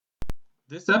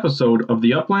This episode of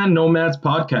the Upland Nomads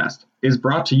podcast is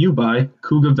brought to you by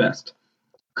Cougar Vest.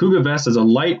 Cougar Vest is a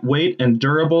lightweight and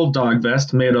durable dog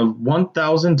vest made of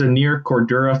 1000 denier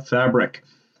Cordura fabric.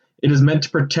 It is meant to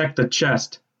protect the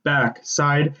chest, back,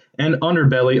 side, and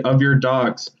underbelly of your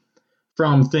dogs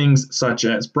from things such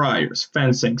as briars,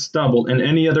 fencing, stubble, and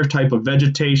any other type of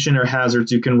vegetation or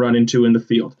hazards you can run into in the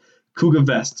field. Cougar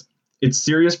Vest. It's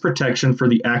serious protection for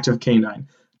the active canine.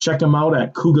 Check them out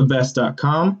at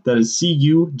cougarvest.com. That is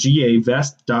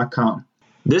CUGAvest.com.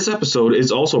 This episode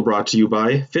is also brought to you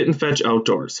by Fit and Fetch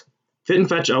Outdoors. Fit and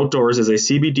Fetch Outdoors is a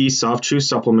CBD soft chew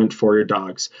supplement for your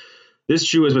dogs. This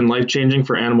chew has been life-changing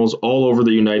for animals all over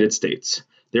the United States.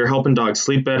 They are helping dogs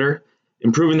sleep better,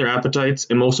 improving their appetites,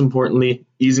 and most importantly,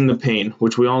 easing the pain,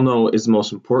 which we all know is the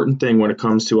most important thing when it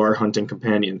comes to our hunting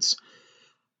companions.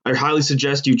 I highly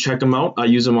suggest you check them out. I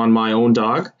use them on my own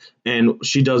dog, and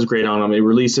she does great on them. It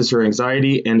releases her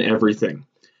anxiety and everything.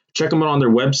 Check them out on their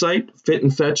website,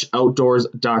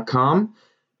 fitandfetchoutdoors.com,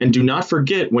 and do not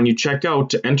forget when you check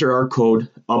out to enter our code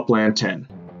UPLAND10.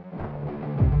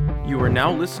 You are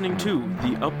now listening to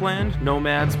the Upland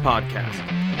Nomads podcast.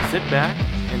 Sit back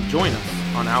and join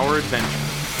us on our adventure.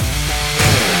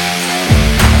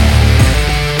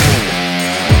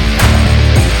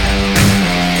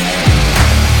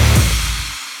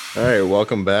 All right,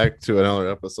 welcome back to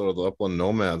another episode of the Upland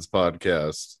Nomads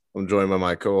podcast. I'm joined by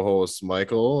my co-host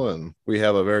Michael, and we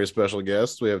have a very special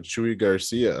guest. We have Chuy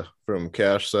Garcia from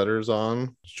Cache Setters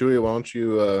on. Chuy, why don't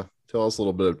you tell us a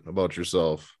little bit about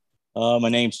yourself? My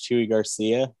name's Chuy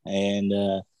Garcia,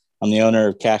 and I'm the owner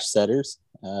of Cache Setters.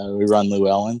 We run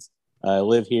Llewellins. I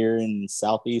live here in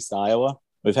southeast Iowa.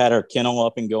 We've had our kennel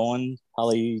up and going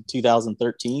probably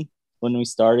 2013 when we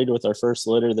started with our first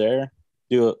litter there.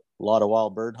 Do a lot of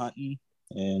wild bird hunting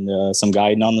and some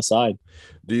guiding on the side.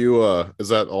 Do you is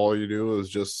that all you do, is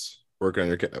just work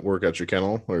at your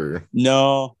kennel? Or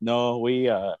No,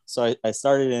 we so I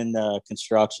started in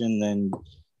construction, then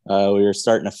we were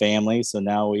starting a family, so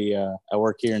now I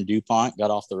work here in DuPont. Got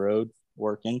off the road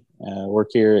working, work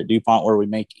here at DuPont where we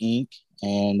make ink,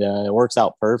 and it works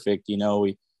out perfect. You know,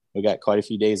 we got quite a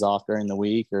few days off during the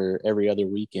week or every other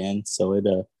weekend, so it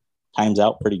times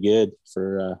out pretty good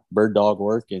for bird dog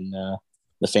work and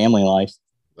the family life.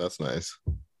 That's nice.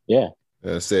 Yeah.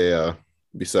 Say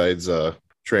besides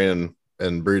training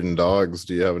and breeding dogs,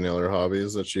 do you have any other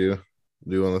hobbies that you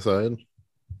do on the side?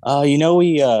 You know,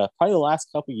 we probably the last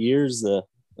couple of years, the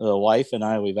wife and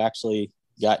I, we've actually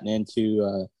gotten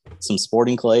into some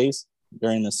sporting clays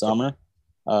during the summer.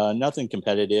 Nothing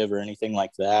competitive or anything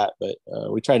like that, but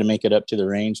we try to make it up to the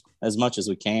range as much as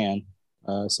we can.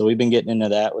 So we've been getting into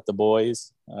that with the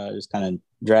boys, just kind of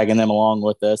dragging them along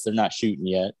with us. They're not shooting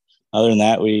yet. Other than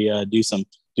that, we do some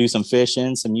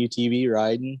fishing, some UTV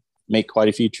riding, make quite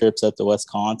a few trips up to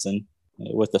Wisconsin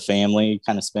with the family,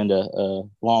 kind of spend a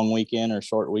long weekend or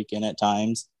short weekend at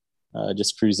times,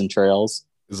 just cruising trails.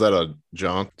 Is that a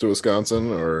jaunt to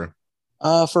Wisconsin, or?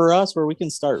 For us, where we can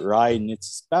start riding,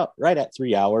 it's about right at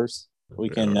 3 hours. We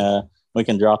can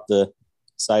drop the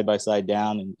side-by-side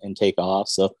down and take off.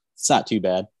 So it's not too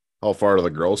bad. How far to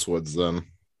the grouse woods then?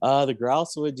 The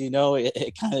grouse woods, you know,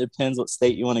 it kind of depends what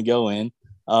state you want to go in.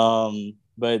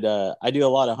 But I do a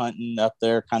lot of hunting up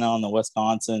there, kind of on the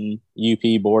Wisconsin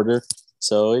UP border.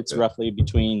 So it's roughly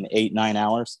between 8-9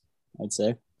 hours, I'd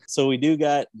say. So we do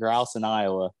got grouse in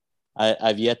Iowa.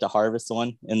 I've yet to harvest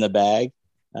one in the bag.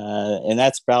 And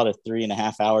that's about a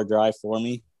 3.5 hour drive for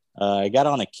me. I got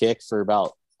on a kick for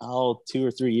about 2 or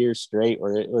 3 years straight,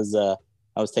 where it was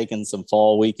I was taking some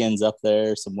fall weekends up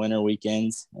there, some winter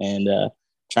weekends, and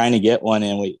trying to get one.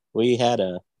 And we had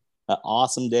an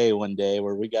awesome day one day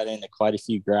where we got into quite a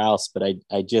few grouse, but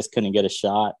I just couldn't get a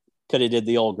shot. Could have did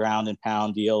the old ground and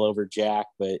pound deal over jack,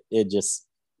 but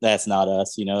that's not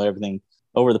us, you know, everything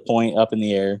over the point, up in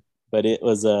the air. But it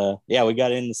was, we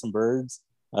got into some birds,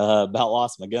 about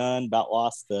lost my gun, about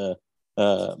lost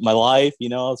my life. You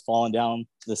know, I was falling down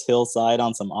this hillside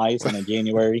on some ice in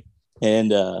January.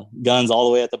 And guns all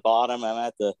the way at the bottom. I'm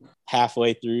at the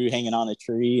halfway through, hanging on a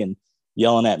tree and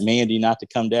yelling at Mandy not to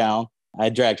come down. I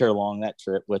dragged her along that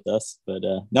trip with us, but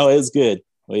no, it was good.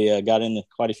 We got into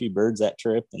quite a few birds that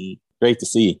trip, and great to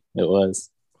see. It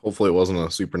was. Hopefully it wasn't a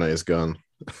super nice gun.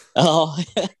 Oh,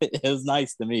 it was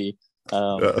nice to me.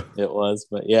 It was,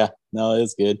 but yeah, no, it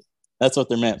was good. That's what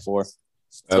they're meant for.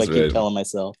 That's what I keep telling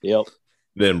myself. Yep.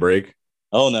 Didn't break?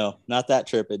 Oh, no, not that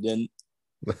trip. It didn't.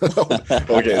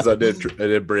 Okay, so I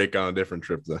did break on a different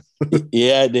trip then.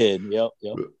 Yeah, I did. Yep.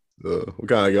 What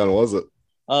kind of gun was it?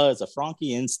 It's a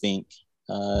Franke Instinct.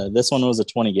 This one was a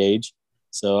 20 gauge.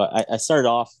 So I started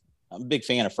off, I'm a big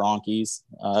fan of Frankes.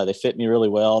 They fit me really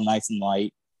well, nice and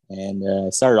light. And I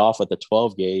started off with a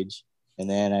 12 gauge, and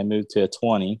then I moved to a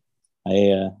 20.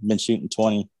 I've been shooting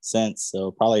 20 since,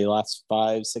 so probably the last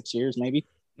 5-6 years, maybe.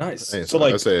 Nice. Nice. So,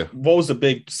 like, I say, what was the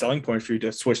big selling point for you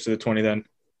to switch to the 20 then?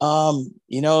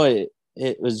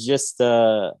 It was just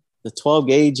the 12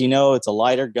 gauge. It's a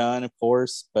lighter gun, of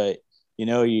course, but you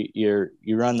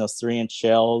run those 3-inch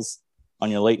shells on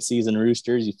your late season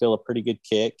roosters. You feel a pretty good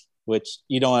kick, which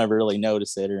you don't ever really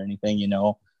notice it or anything,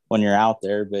 when you're out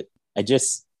there. But I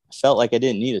just felt like I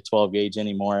didn't need a 12 gauge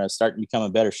anymore. I was starting to become a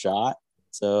better shot.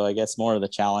 So I guess more of the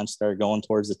challenge started going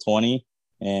towards the 20.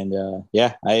 And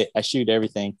I shoot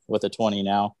everything with a 20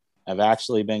 now. I've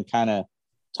actually been kind of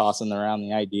tossing around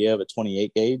the idea of a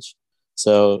 28 gauge.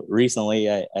 So recently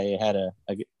I had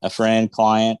a friend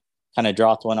client kind of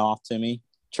dropped one off to me,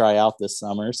 try out this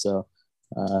summer. So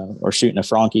we're shooting a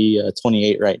Franke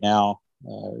 28 right now.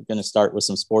 Going to start with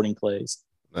some sporting clays.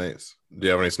 nice. Do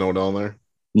you have any snow down there?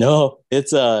 No, it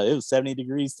was 70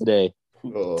 degrees today.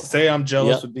 Oh. To say I'm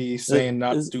jealous Yep. would be saying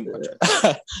not too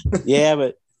much. Yeah,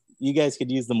 but you guys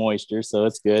could use the moisture, so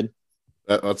it's good.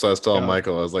 That's what I was telling Yeah.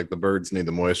 Michael. I was like, the birds need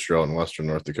the moisture out in western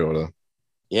North Dakota.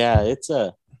 Yeah,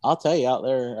 I'll tell you, out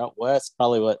there out west,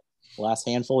 probably the last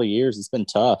handful of years, it's been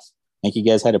tough. I think you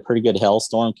guys had a pretty good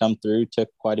hailstorm come through, took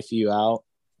quite a few out.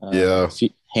 Yeah.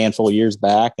 Handful of years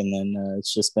back, and then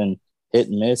it's just been hit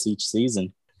and miss each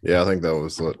season. Yeah, I think that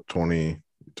was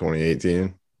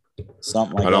 2018.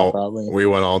 Something like I know that, probably. we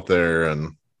went out there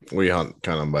and we hunt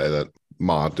kind of by that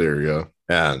Mott area,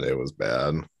 and it was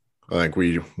bad. I think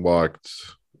we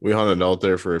hunted out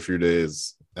there for a few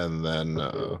days, and then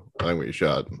I think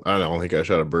I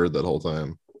shot a bird that whole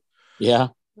time. Yeah.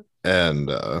 And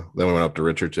then we went up to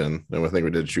Richardson, and I think we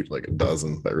did shoot like a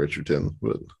dozen by Richardson.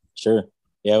 But Sure.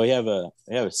 Yeah, we have a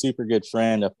super good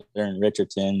friend up there in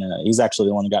Richardson. He's actually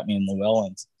the one that got me in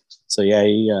Llewellins. So yeah,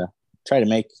 he try to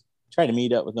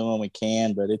meet up with him when we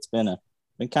can, but it's been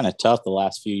kind of tough the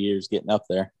last few years getting up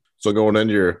there. so going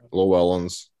into your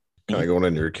Llewellins, kind of going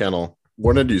into your kennel,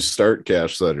 when did you start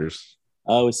cash setters?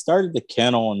 We started the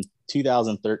kennel in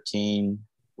 2013.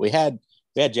 We had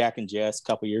Jack and Jess a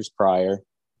couple years prior,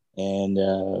 and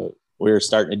we were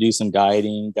starting to do some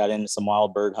guiding, got into some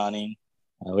wild bird hunting.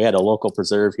 We had a local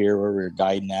preserve here where we were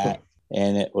guiding at,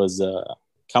 and it was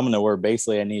coming to where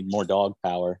basically I need more dog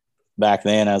power. Back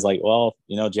then, I was like, well,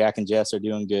 Jack and Jess are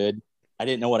doing good. I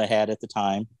didn't know what I had at the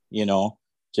time,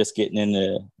 just getting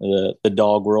into the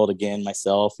dog world again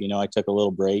myself. I took a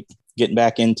little break, getting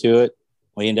back into it.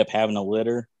 We ended up having a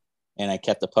litter, and I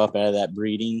kept the pup out of that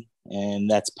breeding, and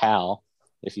that's Pal.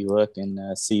 If you look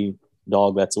and see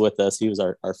dog that's with us, he was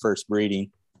our first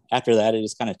breeding. After that, it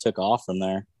just kind of took off from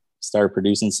there. Started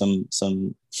producing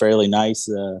some fairly nice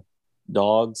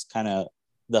dogs, kind of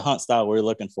the hunt style we're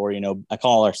looking for. I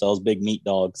call ourselves big meat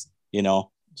dogs.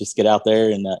 Just get out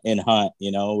there and hunt.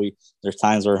 There's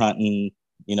times we're hunting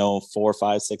 4,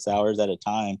 5, 6 hours at a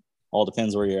time. All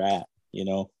depends where you're at.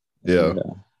 Yeah. And,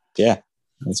 yeah,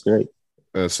 that's great.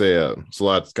 I say,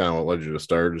 so that's kind of what led you to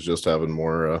start, is just having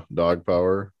more dog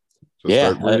power to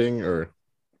Yeah, start breeding, or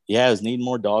I was needing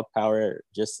more dog power,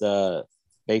 just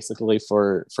basically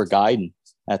for guiding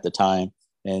at the time.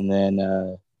 And then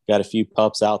got a few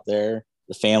pups out there.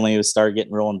 The family was started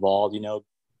getting real involved.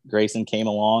 Grayson came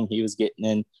along. He was getting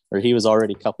in, or he was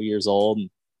already a couple years old. And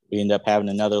we ended up having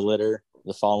another litter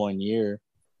the following year.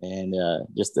 And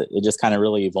it just kind of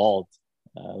really evolved.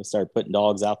 We started putting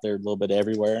dogs out there a little bit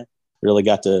everywhere. Really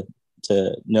got to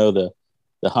know the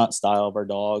hunt style of our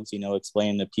dogs,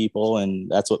 explain to people, and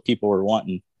that's what people were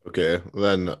wanting. okay.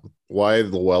 Then why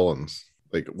the Llewellins?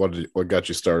 Like, what got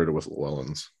you started with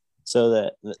Llewellins? So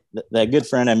that good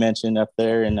friend I mentioned up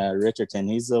there in Richardson,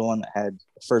 he's the one that had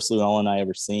the first Llewellyn I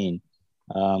ever seen.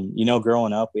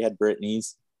 Growing up, we had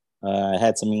Brittany's. I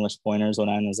had some English pointers when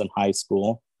I was in high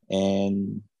school,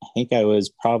 and I think I was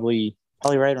probably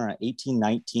right around 18,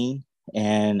 19,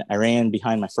 and I ran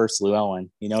behind my first Llewellyn.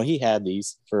 He had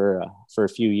these for a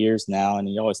few years now, and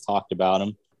he always talked about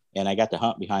them. And I got to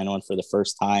hunt behind one for the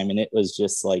first time, and it was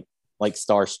just like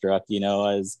starstruck.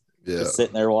 I was just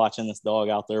sitting there watching this dog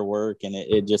out there work, and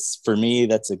it just, for me,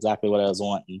 that's exactly what I was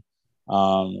wanting.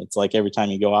 It's like every time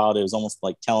you go out, it was almost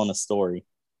like telling a story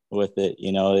with it.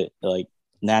 Like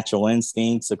natural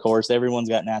instincts. Of course, everyone's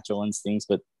got natural instincts,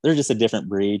 but they're just a different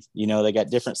breed. They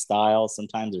got different styles.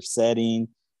 Sometimes they're setting.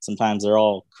 Sometimes they're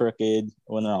all crooked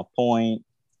when they're on point.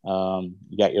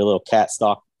 You got your little cat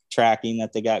stock tracking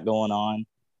that they got going on,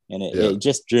 and it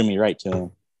just drew me right to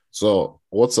them. So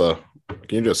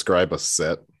can you describe a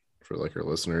set for like our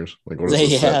listeners? Like, what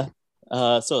is a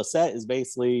set? So a set is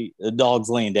basically the dog's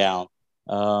laying down,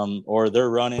 or they're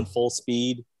running full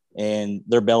speed and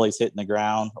their belly's hitting the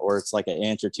ground, or it's like an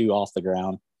inch or two off the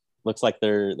ground. Looks like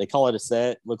they call it a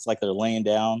set. Looks like they're laying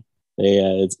down.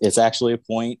 It's actually a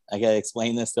point. I got to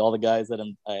explain this to all the guys that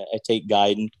I take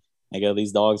guiding. I go,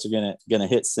 these dogs are gonna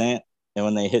hit scent, and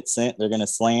when they hit scent, they're gonna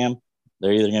slam.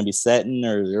 They're either gonna be setting,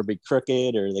 or they'll be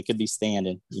crooked, or they could be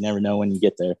standing. You never know when you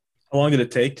get there. How long did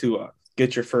it take to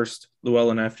get your first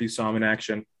Llewellyn after you saw him in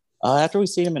action? After we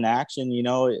see him in action,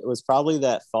 it was probably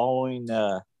that following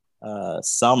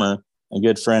summer. A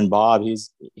good friend, Bob,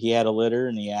 he had a litter,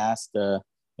 and he asked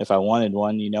if I wanted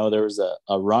one. There was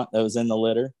a runt that was in the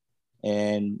litter,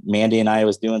 and Mandy and I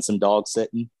was doing some dog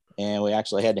sitting, and we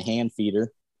actually had to hand feed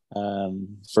her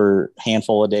for a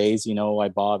handful of days, while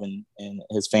Bob and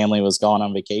his family was gone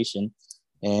on vacation.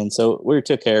 And so we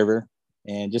took care of her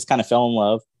and just kind of fell in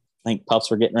love. I think pups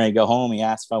were getting ready to go home. He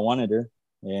asked if I wanted her,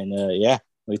 and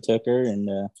we took her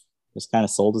and just kind of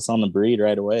sold us on the breed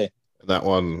right away. That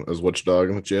one is which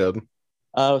dog that you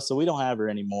had? So we don't have her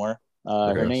anymore.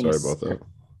 Okay, her name sorry about that.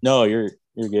 No, you're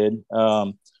good.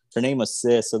 Her name was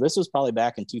Sis. So this was probably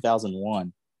back in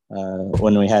 2001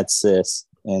 when we had Sis,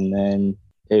 and then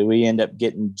we end up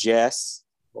getting Jess.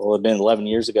 Well, it's been 11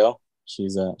 years ago.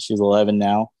 She's 11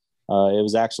 now. It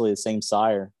was actually the same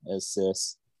sire as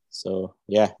Sis. So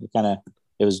yeah,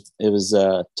 it was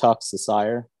Tux, the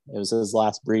sire. It was his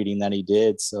last breeding that he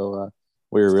did. So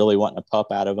we were really wanting a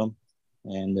pup out of him,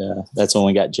 and that's when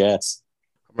we got Jess.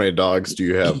 How many dogs do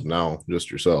you have now?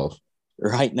 Just yourself?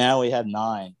 Right now we have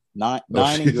nine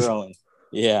and growing.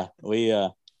 Yeah, we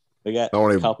got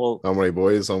a couple. How many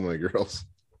boys? How many girls?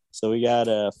 So we got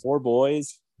 4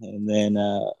 boys and then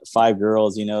 5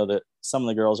 girls. That some of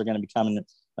the girls are going to be coming.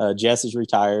 Jess is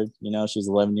retired. She's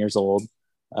 11 years old.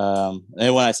 And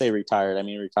when I say retired, I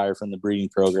mean retired from the breeding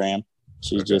program.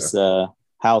 She's just a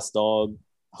house dog,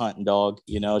 hunting dog.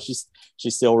 She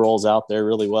still rolls out there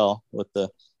really well with the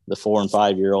 4 and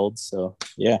 5 year olds. So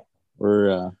yeah,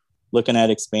 we're looking at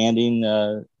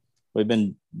expanding. We've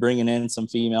been bringing in some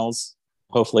females,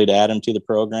 hopefully to add them to the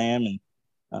program, and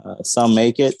some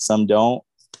make it, some don't.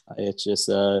 It's just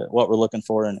what we're looking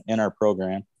for in our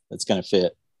program that's going to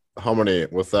fit.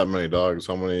 With that many dogs,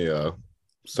 how many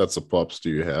sets of pups do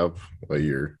you have a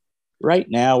year? Right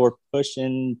now we're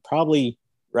pushing probably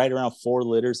right around 4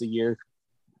 litters a year.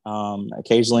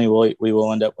 Occasionally we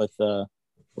will end up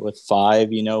with 5.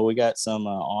 We got some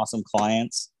awesome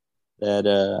clients that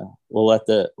will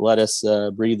let us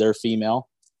breed their female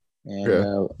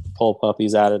and pull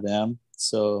puppies out of them.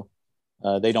 So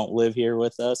they don't live here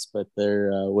with us, but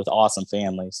they're with awesome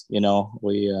families.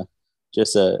 We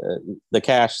just the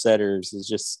cash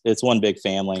setters it's one big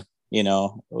family,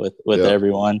 with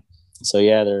everyone. So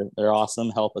yeah, they're awesome,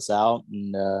 help us out,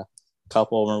 and a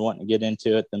couple of them are wanting to get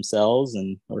into it themselves,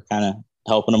 and we're kind of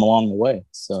helping them along the way.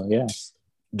 So yeah.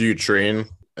 Do you train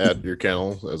at your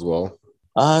kennel as well?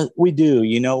 We do.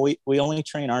 We only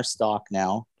train our stock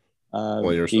now.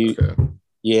 Okay.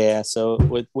 Yeah. So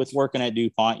with working at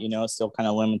DuPont, it still kind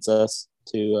of limits us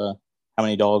to how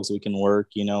many dogs we can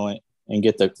work, and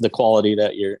get the quality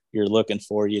that you're looking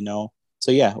for,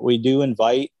 So yeah, we do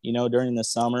invite, during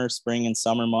the spring and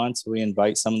summer months, we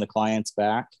invite some of the clients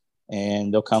back,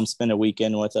 and they'll come spend a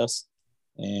weekend with us,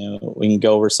 and we can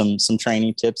go over some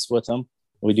training tips with them.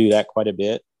 We do that quite a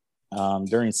bit.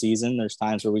 During season, there's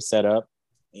times where we set up,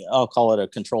 I'll call it a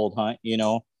controlled hunt,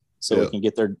 so we can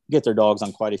get their dogs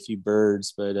on quite a few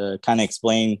birds, but kind of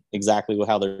explain exactly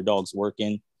how their dog's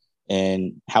working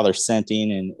and how they're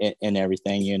scenting and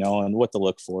everything, and what to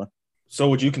look for. So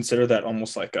would you consider that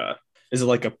almost is it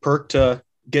like a perk to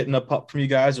getting a pup from you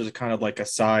guys, or is it kind of like a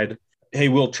side, hey,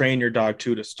 we'll train your dog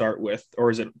too to start with,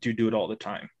 or do you do it all the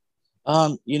time?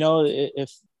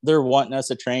 If they're wanting us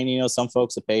to train, some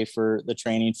folks will pay for the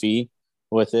training fee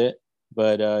with it.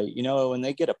 But, when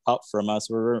they get a pup from us,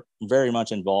 we're very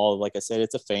much involved. Like I said,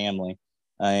 it's a family,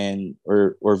 and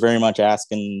we're very much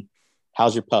asking,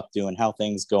 how's your pup doing? How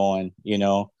things going?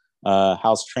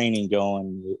 How's training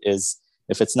going?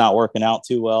 If it's not working out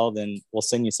too well, then we'll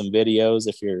send you some videos.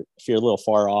 If you're a little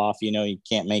far off, you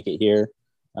can't make it here,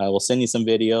 we'll send you some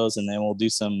videos, and then we'll do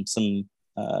some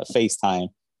FaceTime,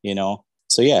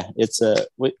 So yeah, it's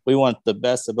we want the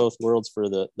best of both worlds for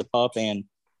the pup and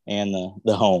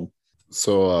the home.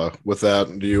 So with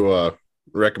that, do you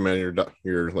recommend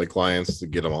your like clients to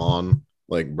get them on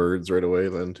like birds right away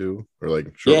then too, or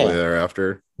like shortly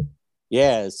thereafter?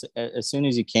 Yeah, as soon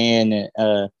as you can.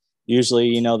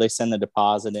 Usually, they send the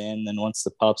deposit in, and once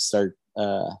the pups start,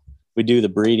 we do the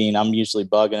breeding. I'm usually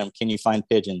bugging them. Can you find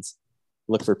pigeons?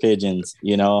 Look for pigeons.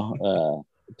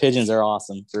 Pigeons are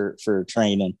awesome for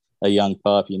training a young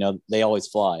pup. They always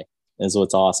fly. Is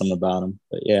what's awesome about them.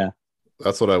 But yeah,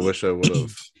 that's what I wish I would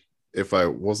have if I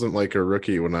wasn't like a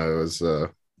rookie when I was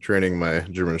training my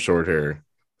German short hair.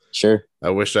 Sure.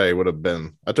 I wish I would have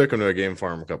been. I took him to a game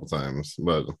farm a couple times,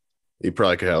 but he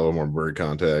probably could have a little more bird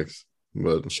contacts.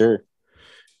 But Sure.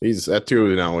 he's at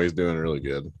 2 now. He's doing really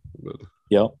good. But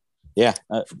Yep. Yeah.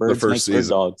 Birds first make bird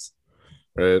season. dogs.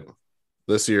 right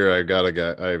this year, I got a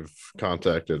guy. I've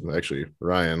contacted actually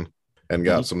Ryan and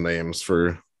got some names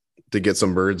to get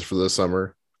some birds for this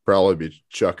summer. Probably be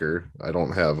chucker. I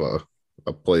don't have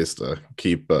a place to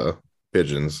keep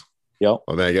pigeons. Yep.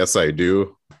 I mean, I guess I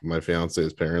do. My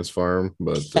fiance's parents' farm,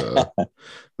 but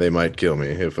they might kill me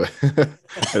if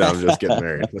and I'm just getting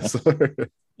married.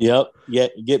 Yep. Yeah.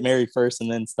 Get married first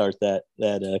and then start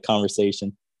that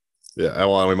conversation. Yeah.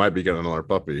 Well, we might be getting another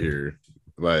puppy here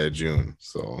by June,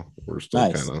 so we're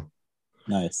still kind of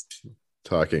nice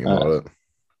talking about it.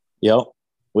 Yep.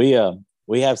 We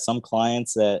have some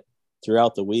clients that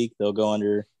throughout the week they'll go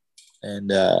under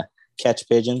and catch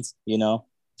pigeons,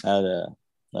 at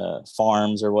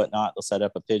farms or whatnot. They'll set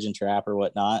up a pigeon trap or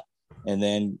whatnot, and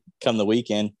then come the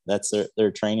weekend, that's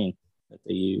their training that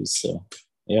they use. So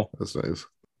yeah, that's nice.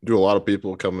 Do a lot of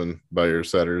people come in by your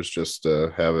setters just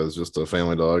have as just a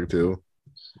family dog too?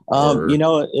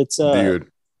 It's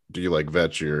do you like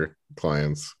vet your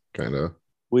clients kind of?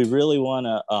 We really want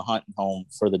a hunting home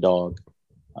for the dog.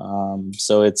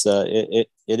 So it's it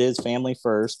is family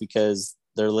first because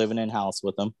they're living in house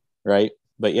with them, right?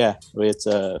 But yeah, it's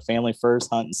family first,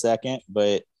 hunting second.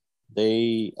 But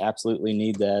they absolutely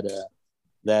need that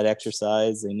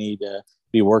exercise. They need to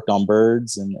be worked on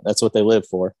birds, and that's what they live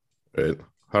for. Right.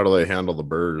 How do they handle the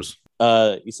birds?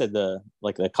 You said the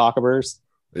cockaburs.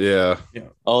 Yeah.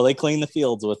 Oh, they clean the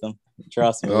fields with them.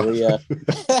 Trust me. We,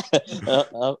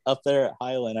 up there at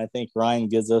Highland, I think Ryan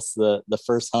gives us the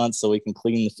first hunt so we can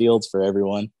clean the fields for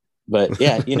everyone. But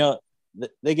yeah,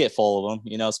 they get full of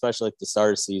them, especially at the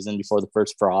start of the season before the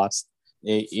first frost.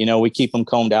 We keep them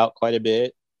combed out quite a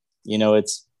bit.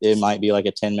 It might be like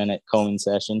a 10-minute combing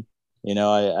session.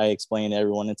 I explain to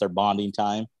everyone it's our bonding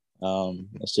time.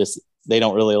 It's just they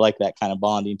don't really like that kind of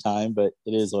bonding time, but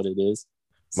it is what it is.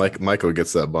 Michael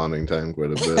gets that bonding time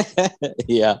quite a bit.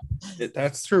 Yeah,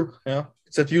 that's true. Yeah,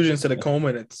 except usually instead of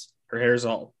combing, her hair's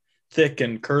all thick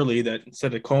and curly. That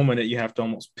instead of combing it, you have to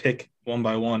almost pick one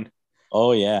by one.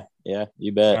 Oh yeah,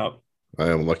 you bet. Yeah. I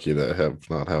am lucky to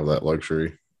not have that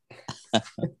luxury.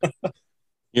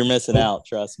 You're missing out.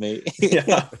 Trust me.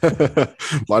 Yeah,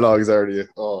 my dog's already.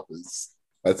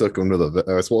 I took him to the vet.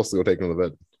 I was supposed to go take him to the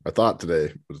vet. I thought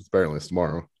today, but apparently it's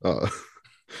tomorrow.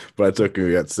 But I took him,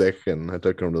 he got sick, and I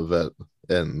took him to the vet.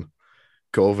 And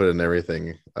COVID and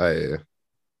everything, we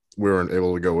weren't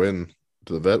able to go in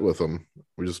to the vet with him.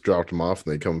 We just dropped him off,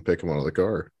 and they come pick him out of the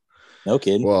car. No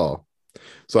kidding. Well,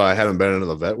 so I hadn't been into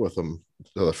the vet with him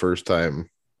since the first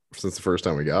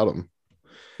time we got him.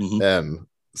 Mm-hmm. And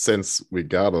since we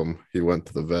got him, he went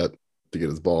to the vet to get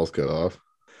his balls cut off.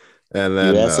 And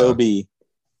then SOB.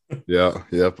 Yeah,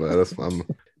 yep. And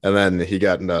then he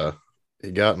got in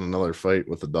another fight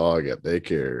with the dog at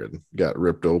daycare and got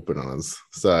ripped open on his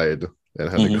side and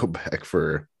had to go back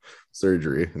for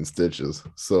surgery and stitches.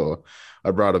 So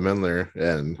I brought him in there,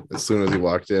 and as soon as he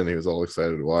walked in, he was all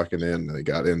excited walking in, and he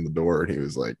got in the door and he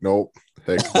was like, "Nope,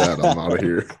 heck that, I'm out of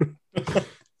here."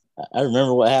 I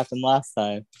remember what happened last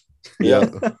time. Yeah.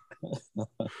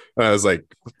 I was like,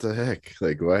 "What the heck?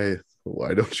 Like,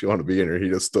 why don't you want to be in here?" He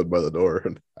just stood by the door,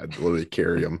 and I'd literally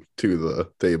carry him to the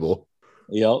table.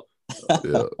 Yep.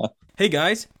 Yeah. Hey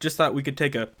guys, just thought we could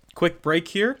take a quick break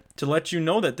here to let you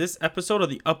know that this episode of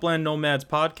the Upland Nomads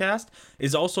podcast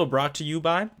is also brought to you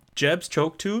by Jeb's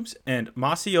Choke Tubes and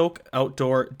Mossy Oak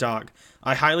Outdoor Dog.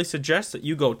 I highly suggest that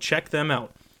you go check them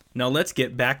out. Now let's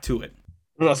get back to it.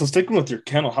 So sticking with your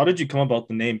kennel, how did you come about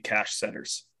the name Cash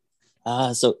Setters?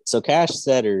 So Cash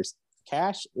Setters.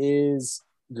 Cash is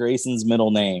Grayson's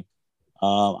middle name.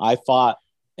 I fought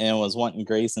and was wanting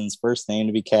Grayson's first name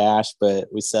to be Cash, but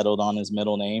we settled on his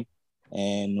middle name.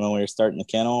 And when we were starting the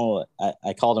kennel,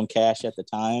 I called him Cash at the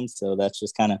time. So that's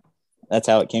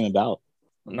how it came about.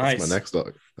 Nice.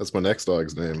 That's my next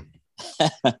dog's name.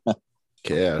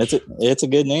 Cash. It's a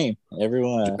good name.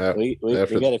 Everyone, we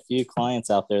got a few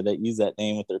clients out there that use that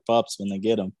name with their pups when they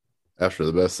get them. After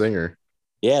the best singer.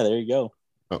 Yeah, there you go.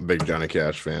 I'm a big Johnny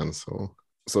Cash fan. So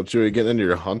Chuy, getting into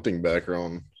your hunting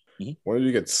background, when did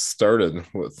you get started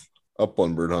with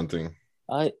upland bird hunting?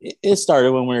 It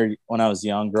started when I was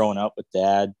young, growing up with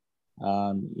Dad.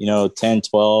 10,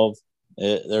 12.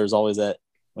 There was always that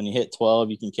when you hit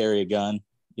 12, you can carry a gun.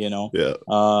 Yeah.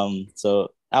 So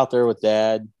out there with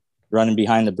Dad, running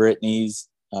behind the Britneys,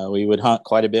 we would hunt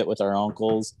quite a bit with our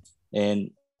uncles. And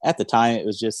at the time, it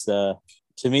was just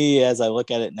to to me, as I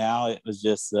look at it now, it was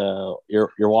just you're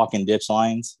walking ditch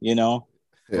lines,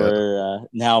 where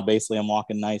now basically I'm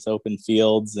walking nice open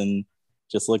fields and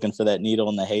just looking for that needle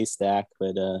in the haystack.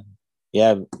 But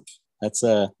yeah, that's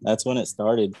when it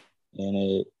started, and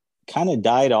it kind of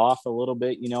died off a little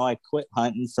bit. I quit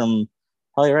hunting from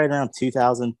probably right around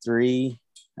 2003,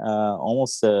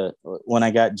 almost when I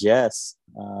got Jess,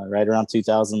 right around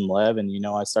 2011.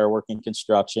 I started working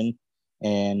construction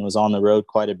and was on the road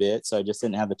quite a bit, so I just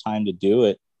didn't have the time to do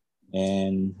it.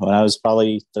 And when I was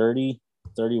probably 30,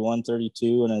 31,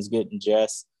 32, when I was getting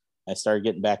Jess, I started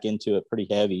getting back into it pretty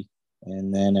heavy,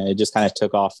 and then it just kind of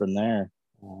took off from there.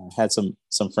 Had some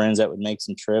friends that would make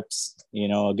some trips,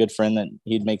 a good friend that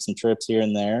he'd make some trips here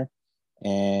and there.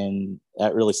 And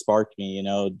that really sparked me,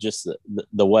 just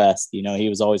the West, he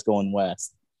was always going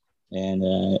West.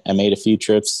 And I made a few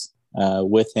trips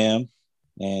with him,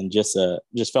 and just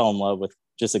fell in love with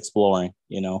just exploring,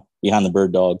 behind the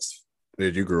bird dogs.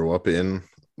 Did you grow up in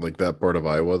like that part of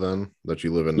Iowa then that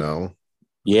you live in now?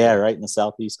 Yeah, right in the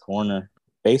southeast corner.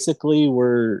 Basically,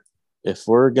 if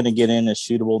we're going to get into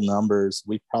shootable numbers,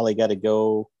 we probably got to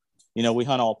go, we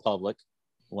hunt all public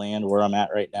land where I'm at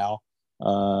right now.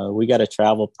 We got to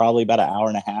travel probably about an hour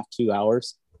and a half, 2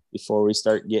 hours before we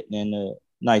start getting into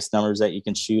nice numbers that you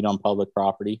can shoot on public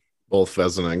property. Both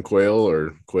pheasant and quail,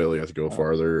 or quail you have to go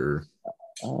farther?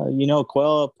 Or...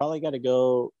 quail probably got to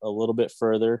go a little bit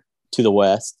further to the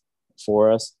west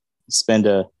for us.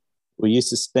 We used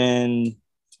to spend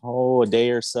a day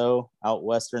or so out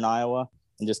western Iowa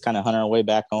and just kind of hunt our way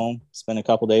back home, spend a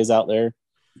couple days out there,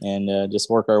 and just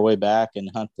work our way back and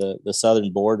hunt the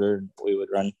southern border. We would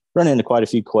run into quite a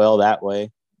few quail that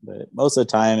way, but most of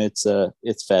the time it's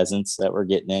pheasants that we're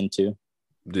getting into.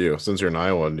 Since you're in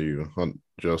Iowa, do you hunt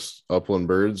just upland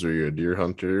birds, or are you a deer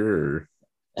hunter? Or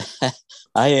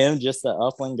I am just an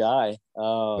upland guy.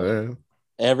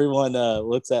 Everyone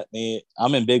looks at me.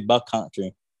 I'm in big buck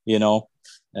country,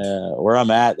 where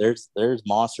I'm at. There's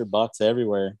monster bucks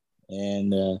everywhere,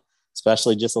 and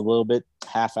especially just a little bit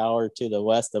half hour to the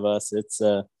west of us,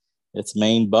 it's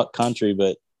main buck country.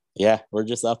 But yeah, we're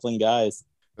just upland guys.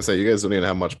 I say, you guys don't even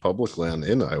have much public land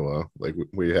in Iowa. Like,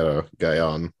 we had a guy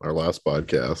on our last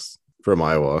podcast from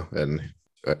Iowa, and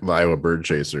Iowa bird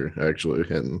chaser actually,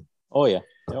 and oh yeah,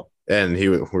 yep. And we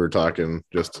were talking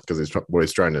just because what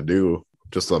he's trying to do,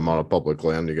 just the amount of public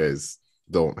land you guys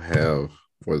don't have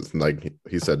was, like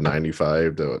he said,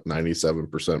 95 to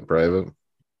 97% private.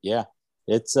 Yeah,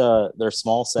 it's they're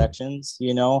small sections.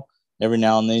 Every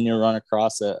now and then you run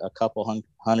across a couple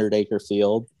 100-acre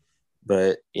field.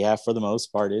 But yeah, for the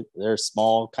most part, they're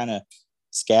small, kind of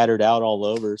scattered out all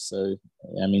over. So,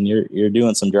 I mean, you're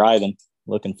doing some driving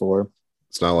looking for them.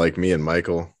 It's not like me and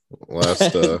Michael.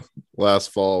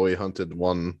 Last fall, we hunted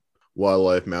one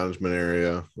wildlife management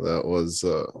area that was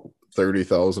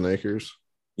 30,000 acres.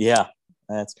 Yeah,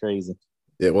 that's crazy.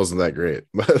 It wasn't that great,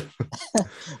 but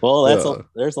well,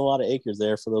 there's a lot of acres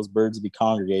there for those birds to be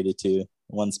congregated to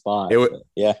one spot.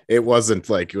 It wasn't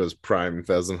like it was prime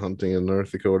pheasant hunting in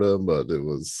North Dakota, but it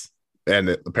was, and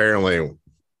apparently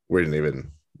we didn't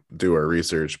even do our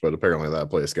research, but apparently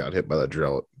that place got hit by the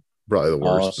drought, probably the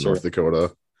worst in North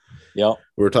Dakota. Yep.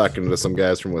 We were talking to some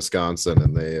guys from Wisconsin,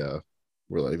 and they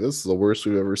were like, "This is the worst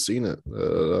we've ever seen it."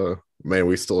 Man,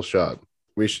 we still shot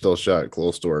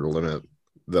close to our limit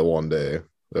that one day,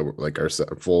 that were like our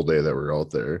full day that we were out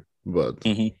there. But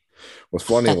what's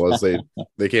funny was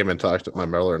they came and talked to my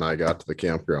brother, and I got to the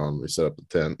campground. We set up the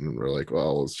tent, and we're like,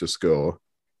 "Well, let's just go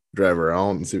drive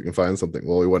around and see if we can find something."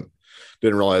 Well,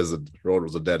 didn't realize the road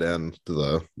was a dead end to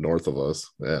the north of us,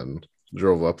 and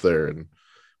drove up there and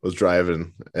was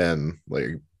driving, and like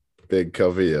a big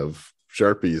covey of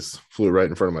Sharpies flew right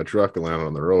in front of my truck and landed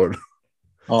on the road.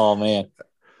 Oh man.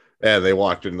 And they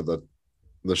walked into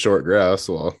the short grass.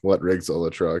 Well, let Riggs out of the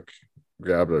truck,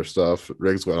 grabbed our stuff.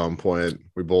 Riggs went on point.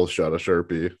 We both shot a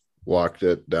Sharpie, walked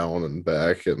it down and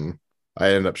back, and I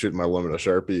ended up shooting my limit of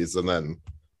Sharpies, and then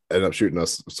ended up shooting a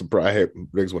surprise.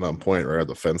 Riggs went on point right at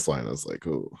the fence line. I was like,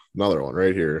 "Oh, another one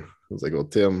right here." I was like, "Oh,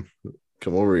 Tim,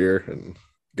 come over here." And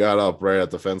got up right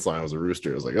at the fence line. It was a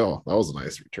rooster. I was like, "Oh, that was a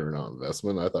nice return on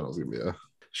investment." I thought it was gonna be a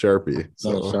Sharpie.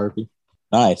 So Sharpie,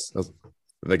 nice.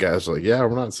 The guys were like, "Yeah,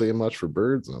 we're not saying much for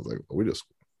birds." And I was like, we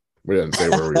didn't say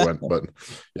where we went, but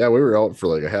yeah, we were out for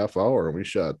like a half hour and we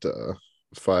shot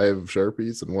 5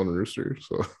 Sharpies and 1 rooster.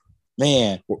 So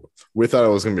man, we thought it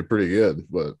was gonna be pretty good,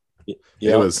 but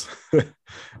it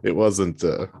wasn't.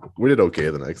 We did okay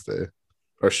the next day.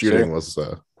 Our shooting was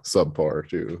subpar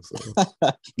too. So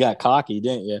got cocky,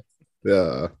 didn't you?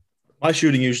 Yeah. My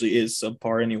shooting usually is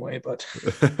subpar anyway, but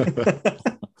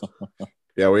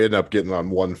yeah, we ended up getting on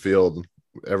one field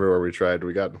everywhere we tried,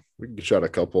 we shot a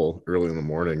couple early in the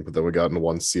morning, but then we got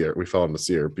into we found a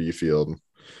CRP field,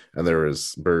 and there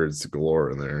was birds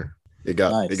galore in there. It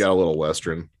got a little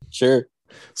western. Sure.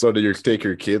 So did you take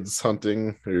your kids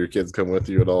hunting, or your kids come with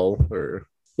you at all? Or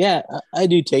Yeah, I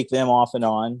do take them off and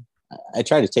on. I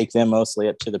try to take them mostly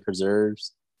up to the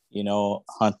preserves,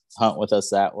 hunt with us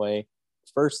that way.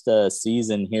 First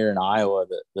season here in Iowa,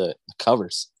 the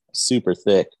cover's super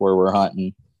thick where we're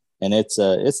hunting, and it's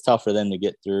tough for them to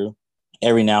get through.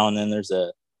 Every now and then there's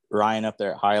a Ryan up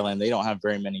there at Highland. They don't have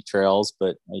very many trails,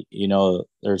 but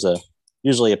there's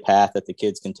usually a path that the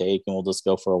kids can take, and we'll just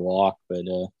go for a walk. But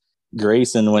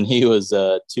Grayson, when he was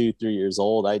 2-3 years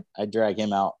old, I drag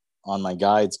him out on my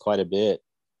guides quite a bit,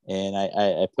 and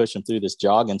I push him through this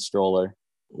jogging stroller.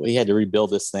 We had to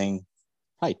rebuild this thing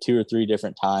probably 2 or 3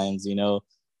 different times.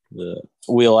 The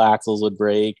wheel axles would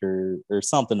break or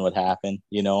something would happen,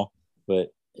 but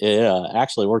it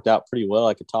actually worked out pretty well.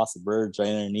 I could toss the birds right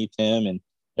underneath him, and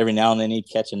every now and then he'd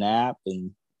catch a nap,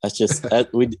 and that's just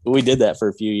we did that for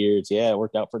a few years. Yeah, it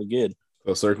worked out pretty good.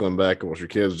 So circling back with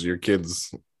your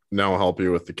kids now help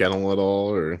you with the kennel at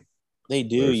all, or they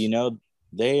do?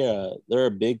 They're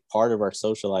a big part of our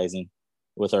socializing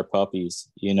with our puppies.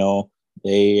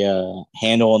 They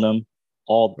handling them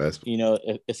all.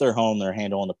 If they're home, they're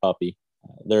handling the puppy.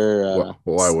 They're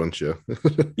why wouldn't you?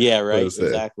 Yeah, right.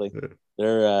 Exactly.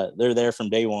 They're there from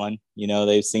day one.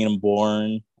 They've seen them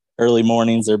born. Early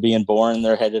mornings, they're being born.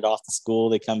 They're headed off to school.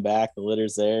 They come back. The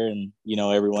litter's there, and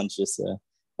everyone's just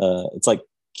it's like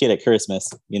kid at Christmas.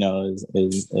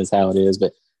 Is how it is.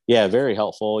 But yeah, very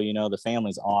helpful. The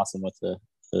family's awesome with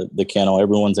the kennel.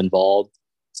 Everyone's involved,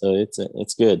 so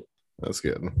it's good. That's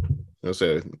good. I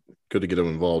say good to get them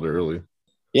involved early.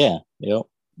 Yeah. Yep.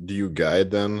 Do you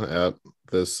guide then at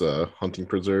this hunting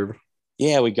preserve?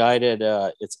 Yeah, we guided.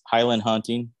 It's Highland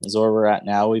Hunting is where we're at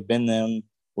now. We've been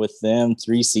with them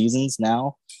 3 seasons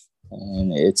now,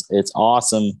 and it's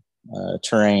awesome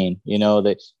terrain.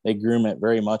 They groom it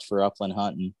very much for upland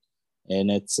hunting,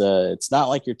 and it's not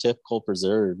like your typical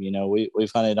preserve.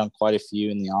 We've hunted on quite a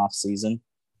few in the off season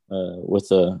with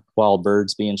the wild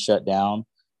birds being shut down,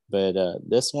 but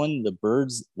this one, the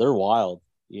birds, they're wild.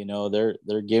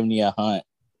 They're giving you a hunt.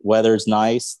 Weather's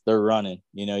nice, they're running.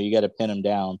 You got to pin them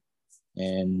down,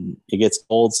 and it gets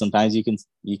cold. Sometimes you can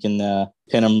pin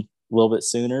them a little bit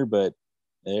sooner, but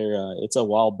it's a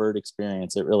wild bird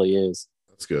experience. It really is.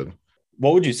 That's good.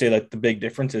 What would you say like the big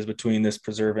difference is between this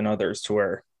preserve and others,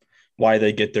 to why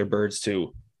they get their birds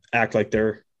to act like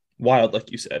they're wild,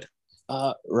 like you said?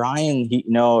 Ryan,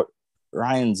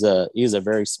 Ryan's he's a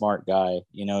very smart guy.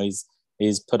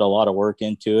 He's put a lot of work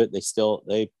into it.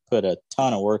 They put a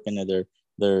ton of work into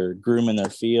their grooming their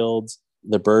fields.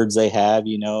 The birds they have,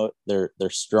 they're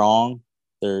strong.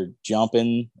 They're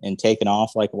jumping and taking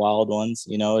off like wild ones.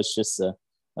 It's just a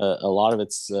lot of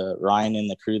it's Ryan and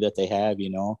the crew that they have.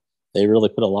 They really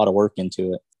put a lot of work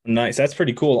into it. Nice. That's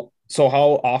pretty cool. So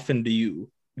how often do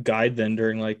you guide then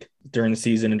during the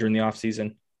season and during the off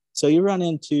season? So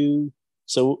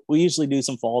we usually do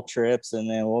some fall trips, and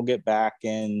then we'll get back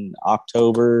in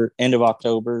October, end of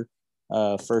October,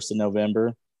 1st of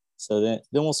November. So then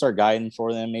we'll start guiding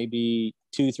for them maybe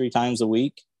 2-3 times a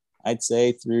week, I'd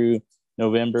say, through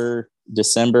November,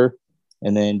 December,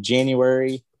 and then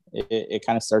January, it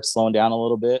kind of starts slowing down a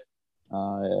little bit.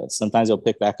 Sometimes it'll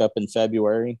pick back up in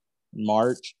February,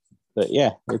 March, but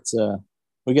yeah,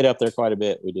 we get up there quite a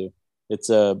bit. We do. It's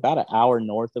about an hour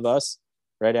north of us,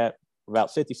 right at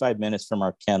about 55 minutes from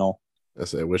our kennel.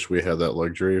 I wish we had that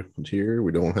luxury here.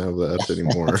 We don't have that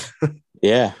anymore.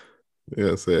 Yeah.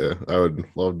 Yes, yeah. I would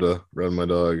love to run my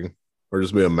dog or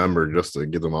just be a member just to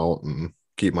get them out and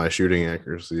keep my shooting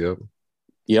accuracy up.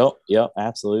 Yep,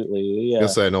 absolutely. Yeah.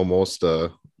 Yes, I know most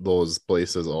those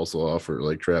places also offer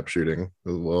like trap shooting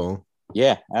as well.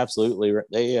 Yeah, absolutely.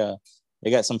 They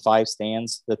got some 5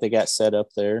 stands that they got set up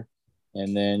there.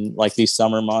 And then like these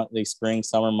spring,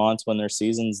 summer months when their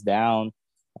season's down,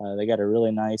 they got a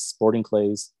really nice sporting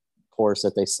clays course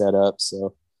that they set up.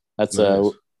 So that's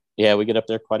nice. We get up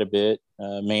there quite a bit.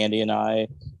 Mandy and I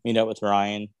meet up with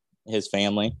Ryan, his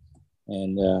family,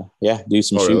 and do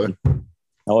some shooting. Really?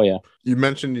 Oh yeah. You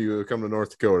mentioned you come to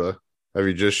North Dakota. Have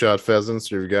you just shot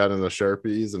pheasants, or you've gotten the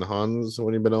Sharpies and Huns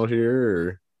when you've been out here?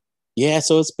 Or? Yeah,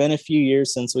 so it's been a few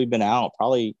years since we've been out.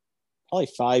 Probably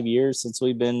 5 years since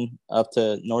we've been up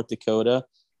to North Dakota.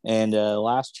 And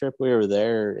last trip we were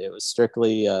there, it was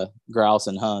strictly grouse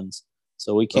and Huns.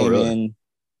 So we came in.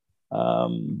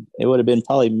 It would have been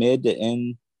probably mid to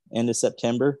end of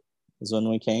September is when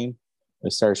we came. We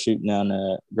started shooting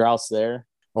on grouse there.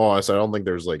 Oh, so I don't think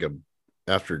there's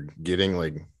after getting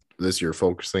this year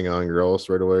focusing on grouse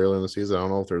right away early in the season. I don't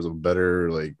know if there's a better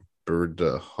like bird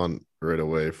to hunt right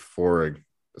away for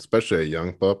especially a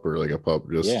young pup or like a pup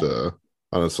just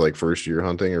on its like first year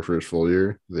hunting or first full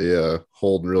year. They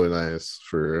hold really nice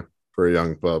for a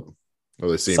young pup. Or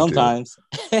they seem sometimes.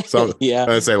 to. Some, yeah.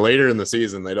 I'd say later in the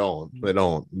season they don't.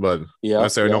 But Yeah. I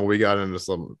say no, we got into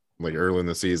some like early in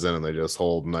the season and they just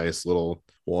hold nice little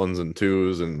 1s and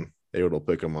 2s and able to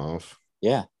pick them off.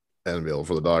 Yeah. And be able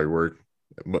for the dog work.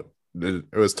 But it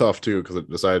was tough too because it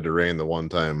decided to rain the one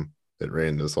time it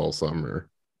rained this whole summer.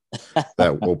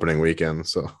 That opening weekend.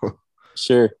 So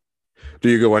sure. Do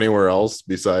you go anywhere else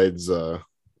besides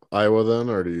Iowa then,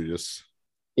 or do you just?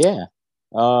 Yeah.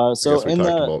 So I guess we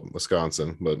talked about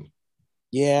Wisconsin, but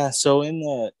so in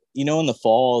the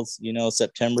falls,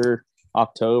 September,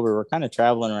 October, we're kind of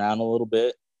traveling around a little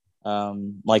bit.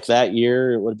 Like that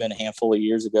year, it would have been a handful of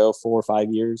years ago, 4 or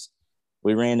 5 years.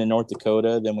 We ran in North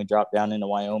Dakota, then we dropped down into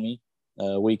Wyoming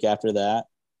a week after that,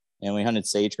 and we hunted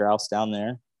sage grouse down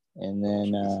there. And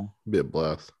then be a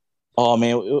blast. Oh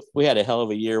man, we had a hell of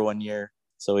a year one year.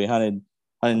 So we hunted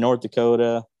North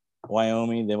Dakota,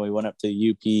 Wyoming, then we went up to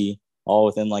UP all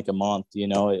within like a month.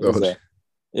 It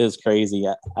was crazy.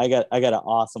 I got an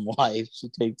awesome wife. She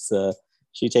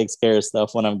takes care of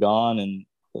stuff when I'm gone and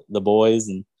the boys,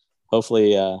 and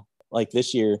hopefully like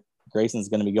this year Grayson's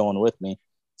going to be going with me.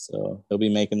 So he'll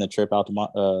be making the trip out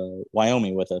to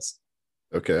Wyoming with us.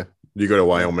 Okay. Do you go to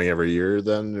Wyoming every year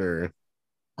then, or?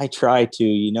 I try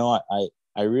to.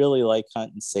 I really like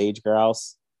hunting sage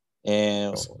grouse,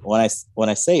 and when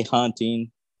I say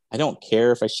hunting, I don't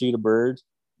care if I shoot a bird.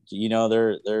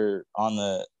 They're on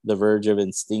the verge of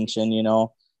extinction.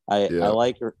 I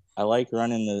like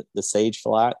running the sage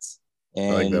flats,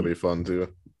 and I think that'd be fun too.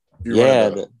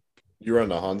 You run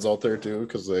the Huns out there too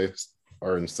because they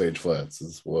are in sage flats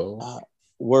as well.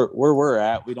 Where we're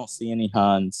at, we don't see any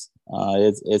Huns.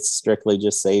 It's strictly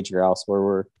just sage grouse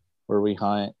where we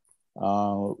hunt.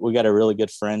 We got a really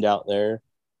good friend out there.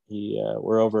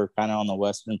 We're over kind of on the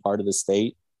western part of the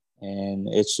state, and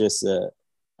it's just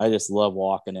I just love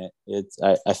walking it.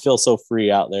 I feel so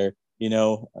free out there,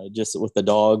 just with the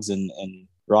dogs and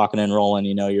rocking and rolling.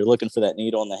 You're looking for that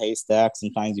needle in the haystack.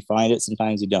 Sometimes you find it,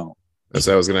 sometimes you don't.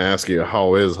 So I was going to ask you,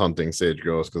 how is hunting sage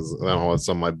grouse? Because I don't know, it's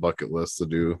on my bucket list to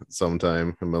do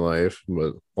sometime in my life,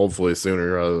 but hopefully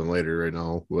sooner rather than later right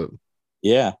now. But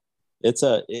yeah, it's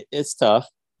tough.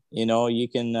 You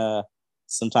can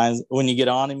sometimes when you get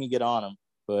on them,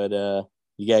 but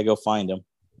you got to go find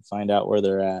out where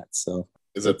they're at. So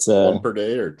is it 1 per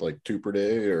day or like 2 per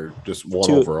day or just 1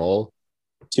 overall?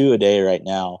 2 a day right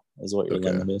now is what your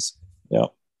limit is.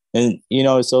 Yep. And,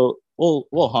 so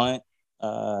we'll hunt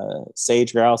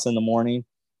sage grouse in the morning,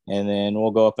 and then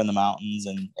we'll go up in the mountains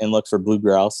and look for blue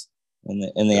grouse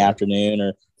in the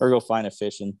afternoon or go find a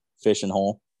fishing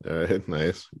hole. All right,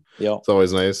 nice. Yep. It's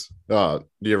always nice. Do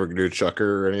you ever do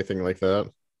chucker or anything like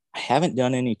that? I haven't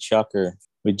done any chucker.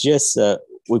 We just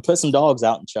we put some dogs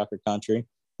out in chucker country,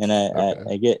 and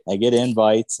I get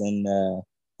invites, and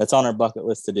that's on our bucket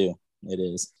list to do. It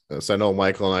is. So I know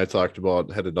Michael and I talked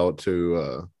about headed out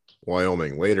to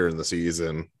Wyoming later in the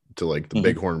season to like the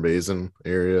Bighorn Basin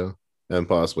area and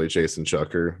possibly chasing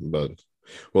chucker, but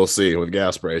we'll see with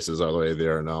gas prices are the way they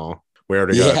are now. We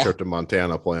already got a trip to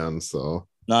Montana planned, so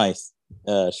nice.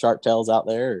 Sharp tails out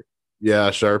there.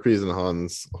 Yeah, Sharpies and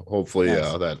Huns. Hopefully,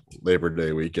 nice. That Labor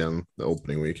Day weekend, the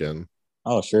opening weekend.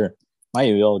 Oh, sure.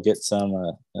 Might be able to get some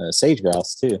sage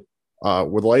grouse too.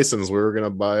 With license we were gonna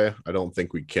buy, I don't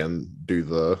think we can do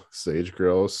the sage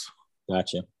grouse.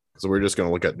 Gotcha. So we're just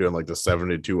gonna look at doing like the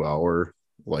 72-hour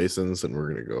license, and we're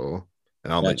gonna go.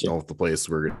 And I don't know if the place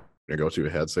we're gonna go to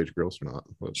had sage grouse or not.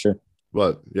 But, sure.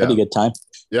 But yeah, that'd be a good time.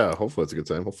 Yeah, hopefully it's a good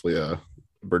time. Hopefully,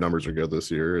 bird numbers are good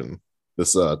this year, and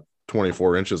this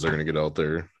 24 inches are gonna get out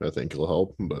there. I think it'll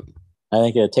help, but I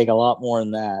think it'll take a lot more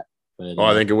than that. But,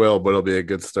 I think it will, but it'll be a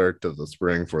good start to the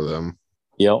spring for them.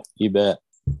 Yep, you bet.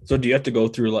 So do you have to go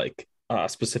through like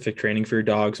specific training for your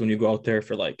dogs when you go out there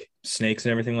for like snakes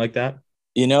and everything like that?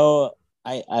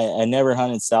 I never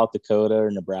hunted South Dakota or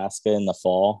Nebraska in the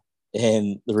fall.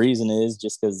 And the reason is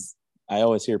just because I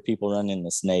always hear people running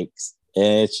into snakes.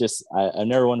 And it's just, I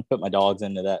never want to put my dogs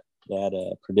into that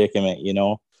predicament,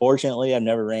 Fortunately, I've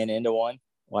never ran into one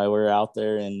while we're out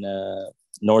there in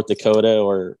North Dakota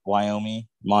or Wyoming,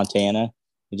 Montana.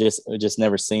 I just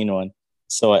never seen one.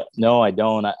 So no, I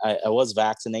don't. I was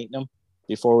vaccinating them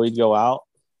before we'd go out.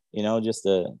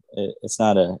 It's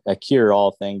not a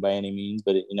cure-all thing by any means,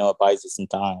 but it buys us some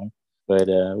time. But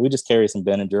we just carry some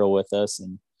Benadryl with us,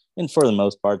 and for the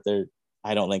most part,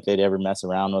 I don't think they'd ever mess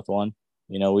around with one.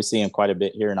 We see them quite a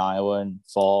bit here in Iowa in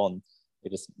fall, and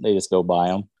they just go by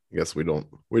them. I guess we don't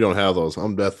have those.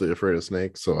 I'm deathly afraid of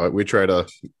snakes, so we try to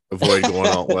avoid going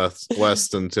out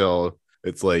west until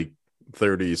it's like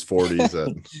 30s, 40s.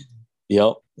 At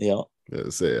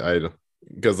Yep. say I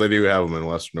because they do have them in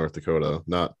Western North Dakota,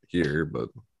 not here, but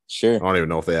Sure. I don't even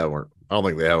know if they have more. I don't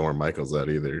think they have where Michael's at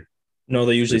either. No,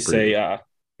 they usually say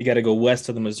you got to go west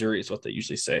of the Missouri is what they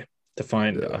usually say to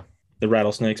find the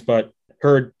rattlesnakes. But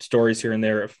heard stories here and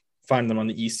there of finding them on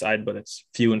the east side, but it's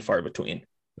few and far between.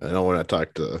 I know when I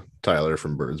talked to Tyler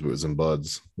from Birds, Boots, and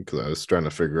Buds, because I was trying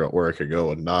to figure out where I could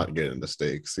go and not get into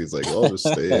snakes. He's like, "Oh, just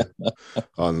stay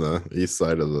on the east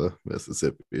side of the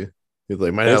Mississippi." He's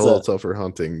like, "Might have a little tougher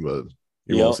hunting, but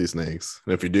you won't see snakes.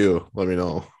 And if you do, let me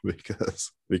know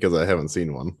because I haven't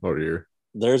seen one over here."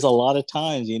 There's a lot of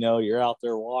times, you're out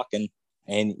there walking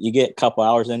and you get a couple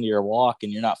hours into your walk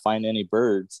and you're not finding any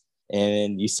birds,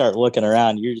 and you start looking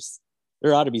around.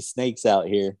 There ought to be snakes out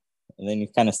here. And then you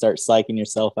kind of start psyching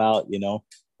yourself out,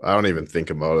 I don't even think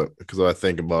about it because if I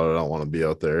think about it, I don't want to be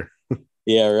out there.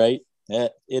 Yeah, right.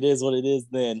 It is what it is.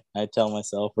 Then I tell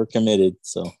myself we're committed.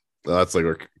 So that's like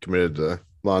we're committed to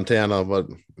Montana, but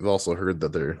we've also heard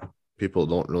that people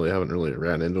haven't really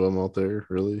ran into them out there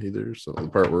really either. So the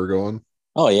part we're going.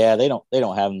 Oh yeah, they don't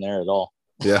have them there at all.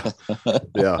 Yeah.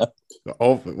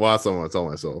 Oh, well, that's what I'm gonna tell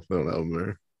myself. They don't have them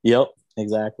there. Yep,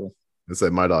 exactly. I say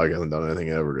my dog hasn't done anything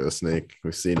ever to a snake.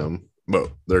 We've seen them,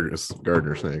 but they're just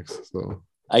gardener snakes. So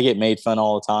I get made fun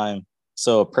all the time.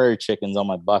 So prairie chicken's on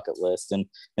my bucket list, and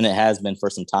it has been for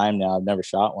some time now. I've never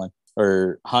shot one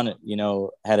or hunted,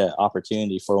 had an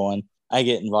opportunity for one. I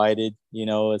get invited,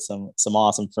 with some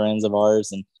awesome friends of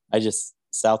ours, and I just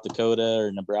South Dakota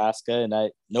or Nebraska, and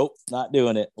nope, not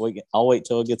doing it. I'll wait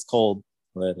till it gets cold.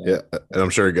 But yeah, and I'm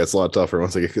sure it gets a lot tougher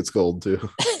once it gets cold too.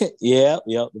 Yeah,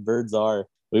 the birds are.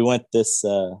 We went this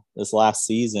last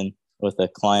season with a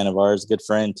client of ours, a good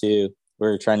friend too. We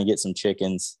were trying to get some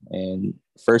chickens, and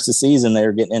first of the season they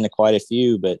were getting into quite a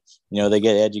few, but they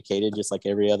get educated just like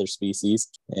every other species.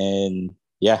 And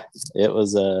yeah, it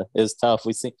was tough.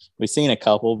 We seen a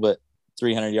couple, but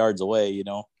 300 yards away.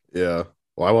 Yeah.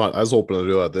 Well, I was hoping to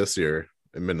do that this year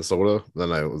in Minnesota.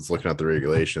 Then I was looking at the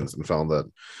regulations and found that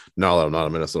now that I'm not a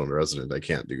Minnesota resident, I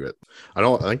can't do it.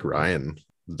 I think Ryan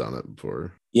has done it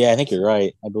before. Yeah, I think you're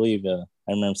right. I believe I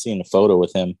remember seeing a photo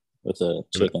with him with a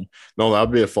chicken. No, that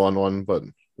would be a fun one, but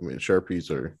I mean,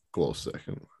 Sharpies are close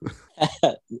second.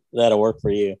 That'll work for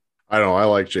you. I don't know. I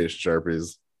like chasing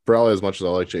Sharpies probably as much as I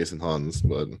like chasing Huns,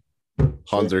 but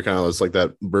Huns are kind of just like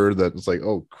that bird that's like,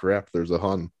 oh crap, there's a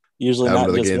Hun. Usually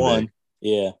not just one.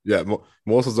 Yeah. Yeah.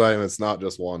 Most of the time it's not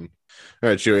just one. All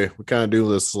right, Chewy, we kind of do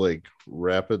this like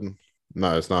rapid.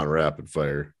 No, it's not rapid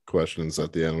fire questions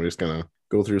at the end. We're just gonna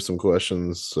go through some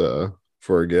questions for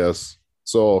our guests.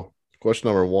 So, question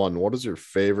number 1: what is your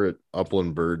favorite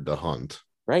upland bird to hunt?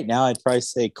 Right now, I'd probably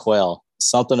say quail.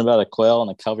 Something about a quail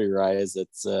and a covey rise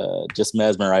that's just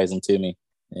mesmerizing to me.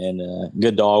 And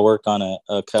good dog work on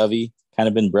a covey, kind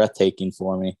of been breathtaking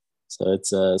for me. So it's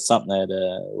something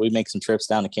that we make some trips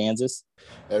down to Kansas.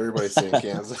 Everybody's saying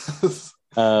Kansas.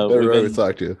 Everybody we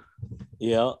talked to.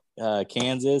 Yeah,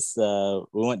 Kansas. We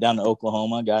went down to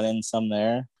Oklahoma, got in some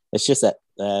there. It's just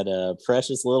that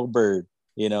precious little bird.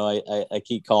 I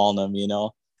keep calling them.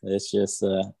 It's just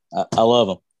I love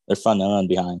them. They're fun to run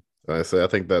behind. I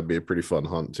think that'd be a pretty fun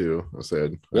hunt too.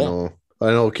 I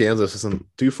know Kansas isn't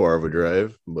too far of a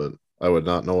drive, but I would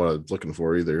not know what I was looking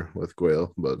for either with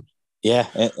quail. But yeah,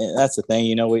 and that's the thing.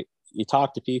 You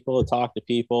talk to people,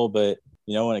 but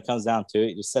when it comes down to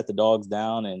it, you just set the dogs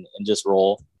down and just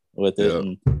roll with it. Yep.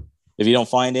 And if you don't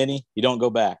find any, you don't go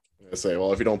back. I say,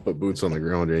 well, if you don't put boots on the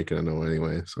ground, you ain't gonna know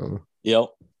anyway. So yep.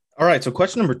 All right. So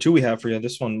question number 2 we have for you.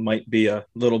 This one might be a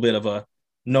little bit of a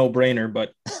no-brainer,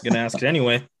 but I'm gonna ask it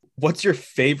anyway. What's your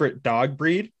favorite dog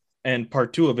breed? And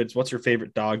part 2 of it's what's your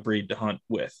favorite dog breed to hunt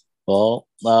with? Well,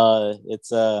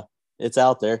 it's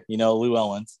out there.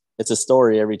 Llewellins. It's a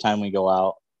story every time we go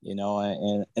out.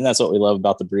 And that's what we love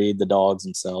about the breed, the dogs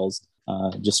themselves.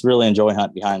 Just really enjoy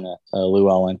hunting behind a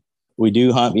Llewellyn. We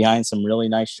do hunt behind some really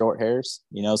nice short hairs.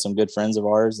 Some good friends of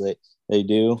ours that they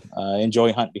do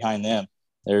enjoy hunting behind them.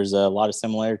 There's a lot of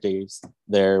similarities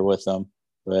there with them,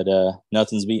 but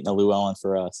nothing's beating a Llewellyn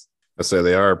for us. I say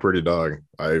they are a pretty dog.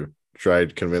 I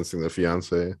tried convincing the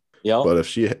fiance. Yep. But if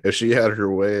she had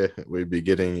her way, we'd be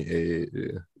getting a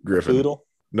griffin. Poodle?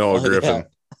 No, a griffin.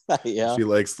 Yeah. She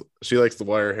likes the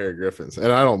wire hair griffins,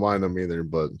 and I don't mind them either.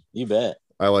 But you bet.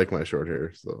 I like my short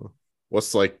hair. So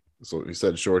so you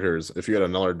said short hairs. If you had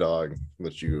another dog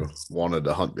that you wanted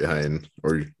to hunt behind,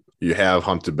 or you have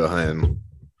hunted behind,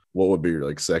 what would be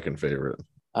your second favorite?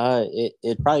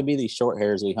 It'd probably be these short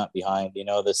hairs we hunt behind.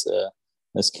 This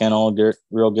this kennel,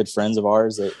 real good friends of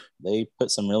ours, that they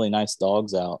put some really nice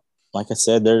dogs out. Like I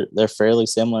said, they're fairly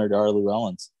similar to our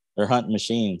Llewellins. They're hunting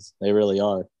machines. They really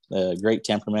are. Great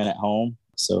temperament at home.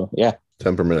 So yeah.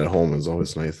 Temperament at home is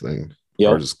always a nice thing.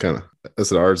 Yep.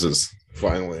 Ours is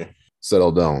finally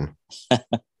settled down.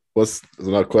 What's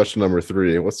not question number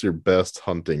 3? What's your best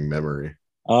hunting memory?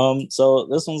 So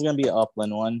this one's gonna be an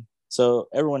upland one. So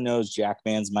everyone knows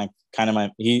Jackman's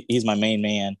he's my main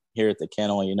man here at the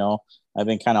kennel. I've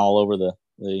been kind of all over the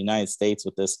United States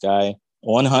with this guy.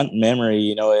 One hunt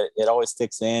memory, it always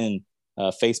sticks in,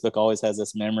 and Facebook always has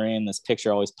this memory, and this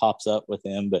picture always pops up with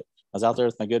him. But I was out there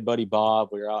with my good buddy Bob.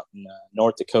 We were out in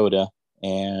North Dakota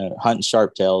and hunting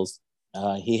sharptails.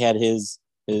 He had his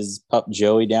pup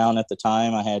Joey down at the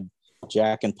time. I had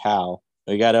Jack and Pal.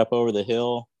 We got up over the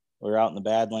hill. We were out in the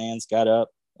Badlands, got up,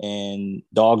 and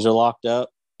dogs are locked up.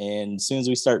 And as soon as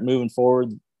we start moving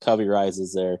forward, covey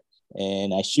rises there.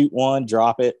 And I shoot one,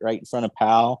 drop it right in front of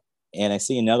Pal. And I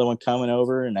see another one coming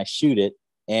over, and I shoot it.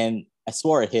 And I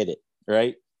swore I hit it,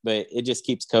 right? But it just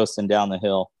keeps coasting down the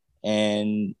hill.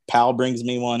 And Pal brings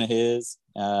me one of his.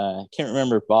 I can't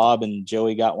remember if Bob and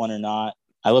Joey got one or not.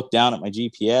 I look down at my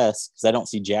GPS because I don't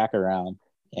see Jack around.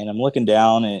 And I'm looking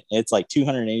down, and it's like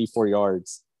 284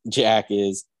 yards, Jack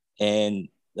is. And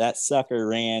that sucker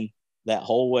ran that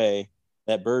whole way.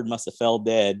 That bird must have fell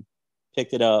dead,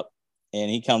 picked it up, and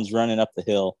he comes running up the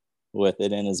hill with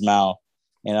it in his mouth.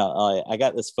 And I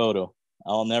got this photo.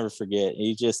 I'll never forget.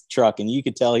 He just trucking. You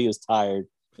could tell he was tired.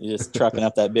 He just trucking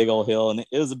up that big old hill, and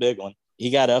it was a big one.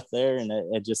 He got up there, and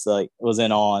it just like was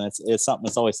in awe. And it's something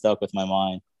that's always stuck with my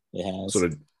mind. It has. So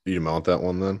did you mount that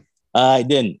one then? I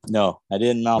didn't. No, I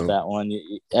didn't mount that one.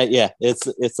 Yeah, it's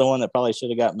the one that probably should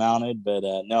have got mounted, but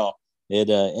no. And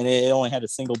it only had a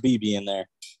single BB in there.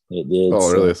 It did.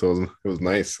 Oh, really? So it was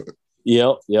nice.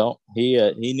 Yep.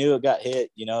 He knew it got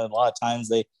hit. A lot of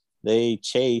times they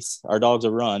chase. Our dogs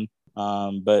will run,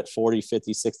 but 40,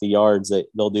 50, 60 yards,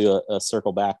 they'll do a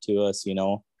circle back to us,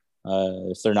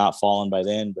 if they're not falling by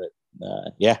then. But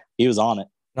yeah, he was on it.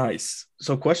 Nice.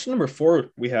 So question number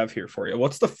 4 we have here for you.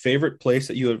 What's the favorite place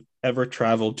that you have ever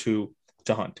traveled to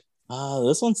hunt?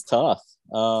 This one's tough.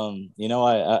 I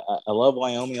love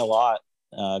Wyoming a lot,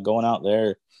 going out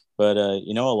there, but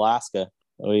Alaska,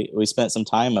 we spent some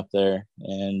time up there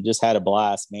and just had a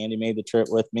blast. Mandy made the trip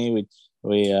with me.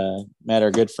 We met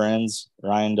our good friends,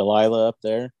 Ryan, Delilah up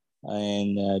there,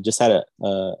 and just had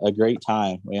a great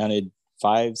time. We hunted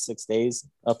 5-6 days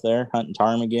up there, hunting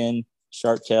ptarmigan,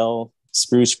 sharp-tail,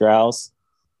 spruce grouse,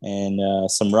 and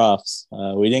some roughs.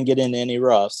 We didn't get into any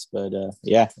roughs, but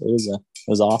yeah, it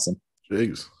was awesome.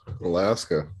 Jeez,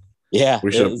 Alaska. Yeah,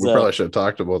 we probably should have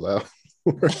talked about that.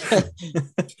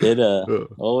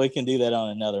 Well, we can do that on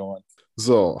another one.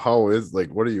 So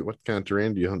what kind of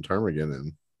terrain do you hunt ptarmigan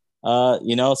in? So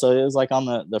it was like on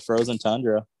the frozen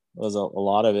tundra was a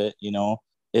lot of it.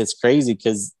 It's crazy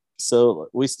because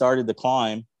we started the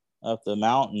climb up the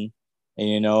mountain,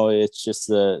 and it's just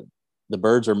the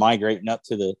birds were migrating up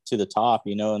to the top,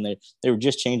 and they were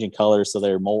just changing colors, so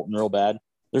they were molting real bad.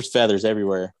 There's feathers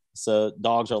everywhere, so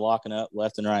dogs are locking up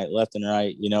left and right,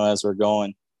 as we're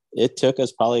going. It took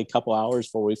us probably a couple hours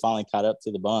before we finally caught up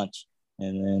to the bunch.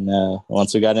 And then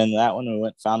once we got into that one, we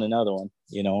went and found another one.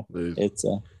 It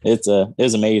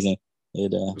was amazing.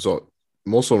 So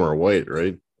most of them are white,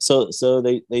 right? So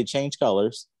they changed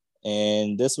colors,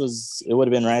 and it would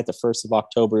have been right at the 1st of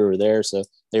October we were there, so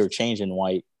they were changing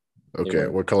white. Okay,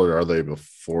 what color are they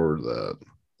before that?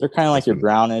 They're kind of like your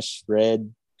brownish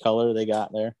red color they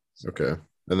got there. Okay,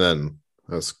 and then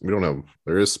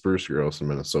there is spruce grouse in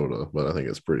Minnesota, but I think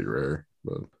it's pretty rare.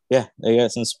 But yeah, they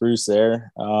got some spruce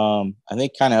there. I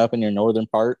think kind of up in your northern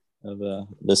part of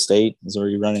the state is where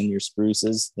you run into your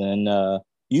spruces. Then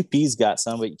UP's got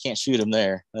some, but you can't shoot them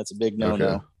there. That's a big no-no.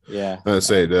 Okay. Yeah. I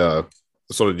say,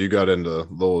 so did you got into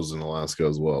those in Alaska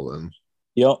as well then?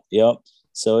 Yep.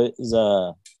 So it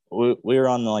was we were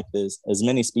on like this as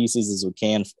many species as we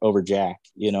can over Jack.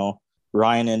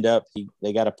 Ryan ended up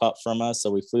they got a pup from us,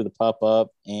 so we flew the pup up,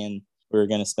 and we were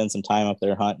going to spend some time up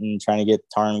there hunting, trying to get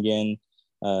ptarmigan,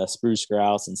 spruce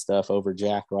grouse and stuff over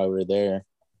Jack while we were there.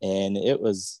 And it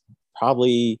was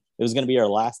going to be our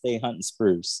last day hunting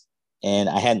spruce, and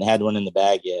I hadn't had one in the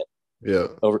bag yet. Yeah.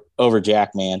 Over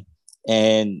Jack, man.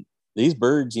 And these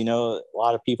birds, a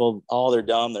lot of people, they're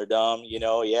dumb.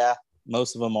 Yeah,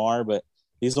 most of them are, but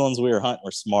these ones we were hunting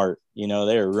were smart. They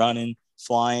were running,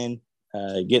 flying,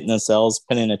 getting themselves,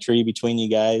 pinning a tree between you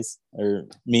guys, or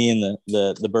me and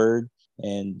the bird,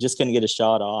 and just couldn't get a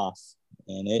shot off.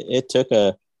 And it took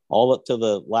all up to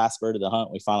the last bird of the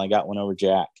hunt. We finally got one over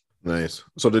Jack. Nice.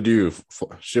 So did you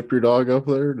ship your dog up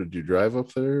there? Did you drive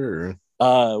up there? Or?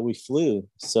 We flew.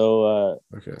 So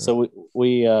Okay. so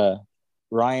we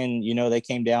Ryan, they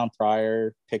came down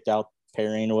prior, picked out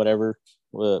pairing or whatever,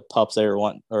 the pups they were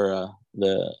wanting, or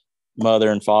the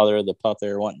mother and father of the pup they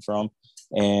were wanting from.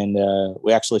 And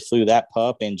we actually flew that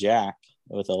pup and Jack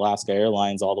with Alaska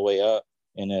Airlines all the way up,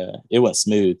 and it went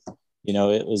smooth.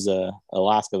 It was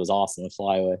Alaska was awesome to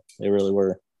fly away. They really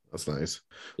were. That's nice. So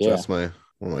Yeah. that's one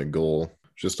of my goal,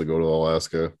 just to go to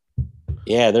Alaska.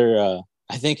 Yeah, they're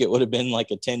I think it would have been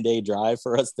like a 10-day drive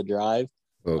for us to drive.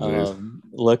 Oh, geez.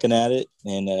 Looking at it,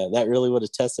 and that really would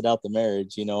have tested out the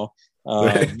marriage, but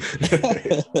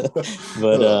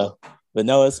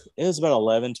no, it was about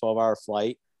 12-hour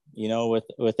flight,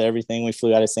 with everything. We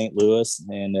flew out of St. Louis,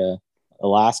 and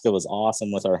Alaska was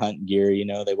awesome with our hunting gear.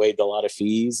 They waived a lot of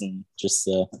fees, and just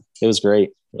it was great.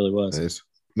 It really was. Nice.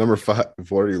 Number 5,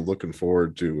 what are you looking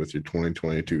forward to with your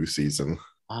 2022 season?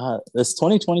 This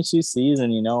 2022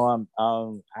 season,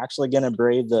 I'm actually going to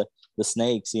brave the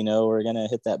snakes. We're going to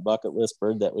hit that bucket list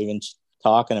bird that we've been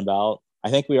talking about. I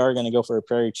think we are going to go for a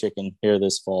prairie chicken here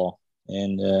this fall,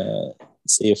 and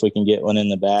see if we can get one in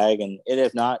the bag. And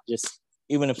if not, just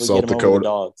even if we get them over the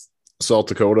dogs. South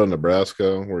Dakota,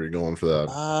 Nebraska, where are you going for that?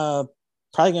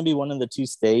 Probably going to be one of the 2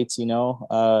 states. We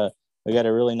got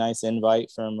a really nice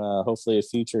invite from hopefully a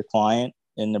future client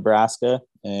in Nebraska,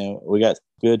 and we got a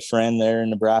good friend there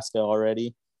in Nebraska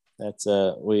already. That's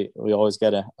we always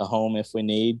got a home if we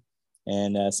need,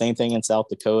 and same thing in South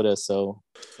Dakota. So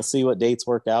we'll see what dates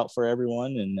work out for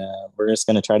everyone, and we're just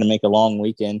going to try to make a long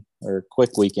weekend, or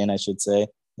quick weekend, I should say,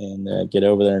 and get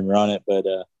over there and run it. But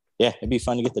yeah, it'd be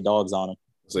fun to get the dogs on them.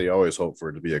 So you always hope for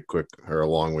it to be a quick or a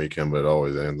long weekend, but it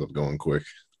always ends up going quick.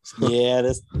 Yeah,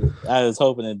 I was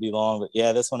hoping it'd be long, but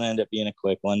yeah, this one ended up being a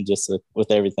quick one, just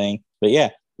with everything. But yeah,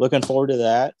 looking forward to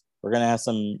that. We're gonna have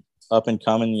some up and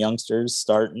coming youngsters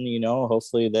starting.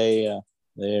 Hopefully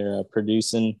they're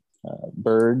producing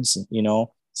birds.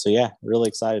 So yeah, really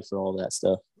excited for all that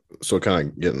stuff. So kind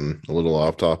of getting a little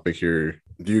off topic here.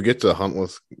 Do you get to hunt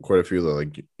with quite a few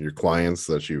of your clients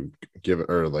that you give,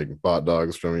 or bought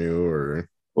dogs from you, or?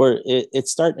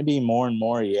 It's starting to be more and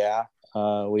more. Yeah,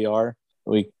 we are.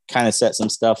 We kind of set some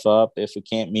stuff up if we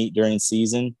can't meet during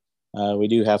season. We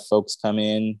do have folks come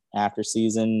in after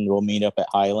season. We'll meet up at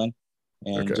Highland,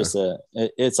 and just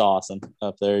it's awesome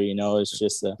up there. It's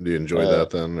just. Do you enjoy that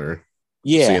then, or?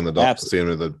 Yeah, seeing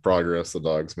the progress the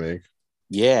dogs make.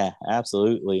 Yeah,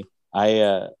 absolutely.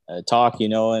 I talk,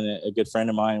 and a good friend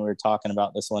of mine, we were talking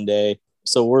about this one day.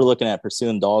 So we're looking at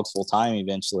pursuing dogs full time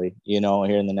eventually, here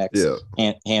in the next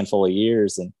handful of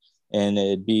years, and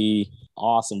it'd be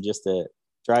awesome just to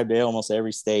drive to almost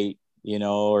every state,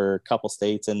 or a couple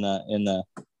states in the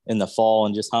fall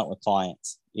and just hunt with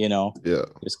clients,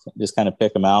 just kind of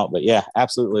pick them out. But yeah,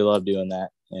 absolutely love doing that,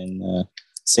 and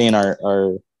seeing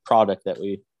our product that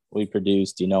we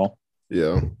produced.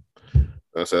 Yeah,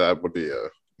 I say that would be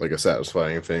a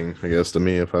satisfying thing, I guess, to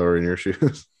me if I were in your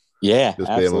shoes. Yeah,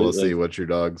 just be able to see what your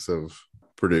dogs have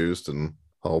produced and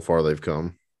how far they've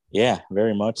come. Yeah,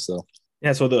 very much so.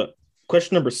 Yeah, so the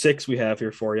question number 6 we have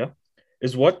here for you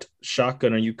is, what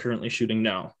shotgun are you currently shooting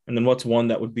now? And then what's one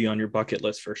that would be on your bucket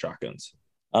list for shotguns?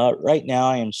 Right now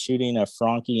I am shooting a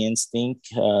Franke Instinct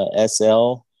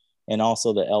SL and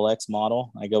also the LX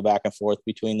model. I go back and forth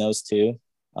between those two.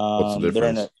 What's the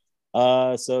difference?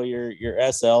 So your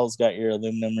SL's got your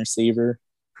aluminum receiver,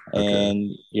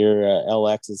 and your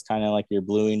LX is kind of like your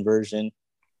bluing version.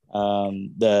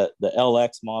 The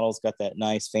LX model's got that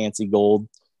nice fancy gold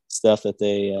stuff that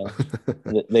they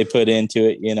put into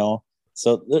it,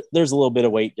 So there's a little bit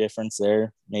of weight difference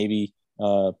there, maybe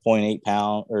 0.8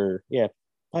 pound, or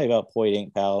probably about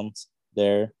 0.8 pounds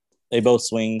there. They both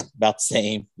swing about the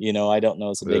same, I don't know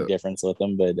it's a big difference with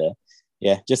them, but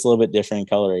just a little bit different in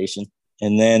coloration.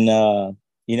 And then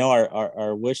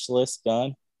our wish list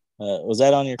gun, was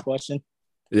that on your question?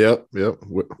 Yep. I'd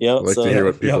like to hear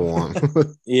what people want.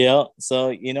 Yeah.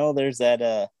 So, there's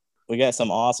that, we got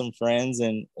some awesome friends,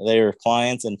 and they were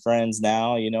clients and friends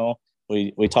now.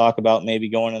 We talk about maybe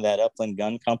going to that Upland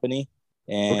Gun Company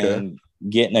and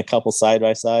getting a couple side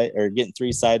by side, or getting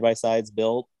 3 side by sides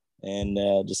built, and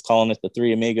just calling it the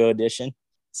 3 Amigo edition.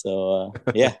 So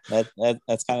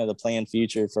that's kind of the planned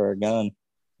future for our gun.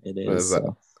 It is.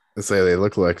 I say they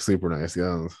look like super nice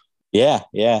guns. Yeah,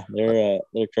 they're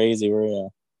crazy. We're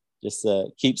just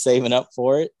keep saving up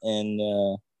for it, and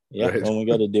when we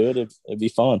go to do it, it'd be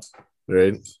fun.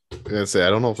 Right. I say I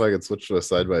don't know if I could switch to a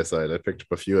side by side. I picked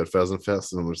up a few at Pheasant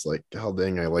Fest, and I'm just like, God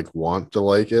dang, I want to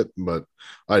like it, but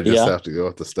I just have to go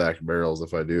with the stacked barrels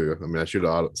if I do. I mean, I shoot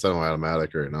a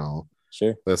semi-automatic right now.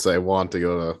 Sure. Let's say I want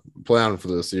to plan for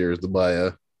this year is to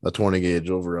buy a 20 gauge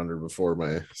over under before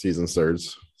my season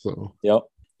starts. So Yep,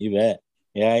 you bet.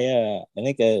 Yeah, yeah. I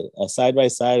think a side by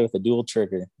side with a dual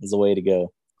trigger is the way to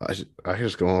go. I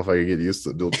just don't know if I could get used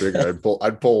to dual trigger.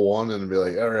 I'd pull one and be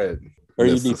like, all right. Or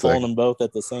you'd be pulling them both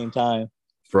at the same time.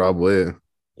 Probably.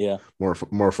 Yeah.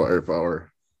 More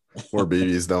firepower. More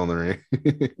BBs down the ring.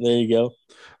 There you go.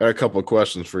 I got a couple of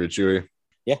questions for you, Chewy.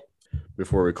 Yeah.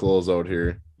 Before we close out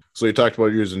here. So you talked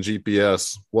about using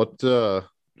GPS. What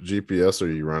GPS are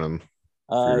you running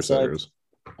for your setters?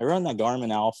 I run the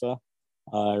Garmin Alpha.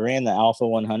 I ran the Alpha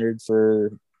 100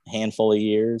 for a handful of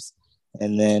years.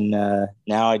 And then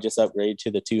now I just upgraded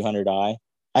to the 200i.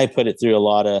 I put it through a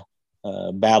lot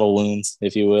of battle wounds,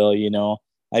 if you will.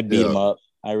 I beat them up.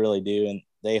 I really do. And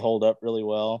they hold up really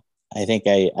well. I think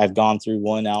I've gone through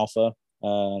one Alpha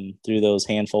through those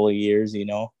handful of years,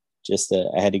 just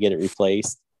I had to get it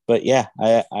replaced. But yeah,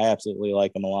 I absolutely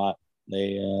like them a lot.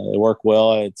 They work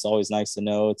well. It's always nice to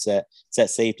know it's that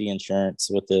safety insurance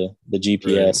with the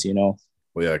GPS, Right.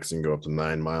 Well, yeah, because you can go up to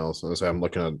 9 miles. And so I'm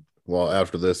looking at, well,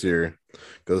 after this year,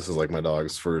 because this is like my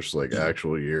dog's first like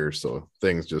actual year, so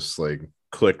things just like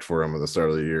clicked for him at the start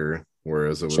of the year,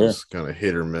 whereas it was kind of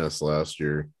hit or miss last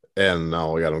year. And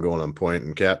now we got him going on point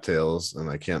and cattails, and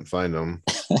I can't find him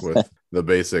with the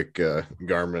basic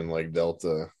Garmin like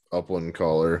Delta upland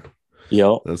collar.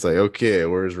 Yep. And it's like, okay,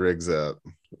 where's Riggs at?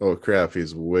 Oh crap,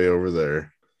 he's way over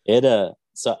there.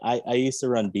 So I used to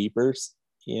run beepers,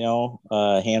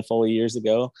 a handful of years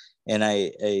ago, and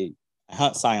I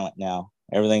hunt silent now.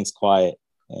 Everything's quiet,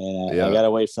 and I got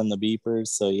away from the beepers.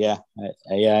 So yeah,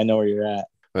 I know where you're at.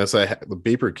 I say the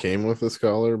beeper came with this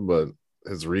collar, but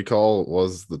his recall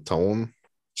was the tone.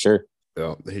 Sure.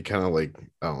 Yeah, he kind of like,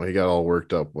 he got all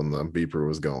worked up when the beeper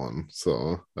was going.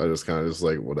 So I just kind of just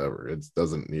like, whatever, it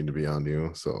doesn't need to be on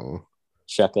you. So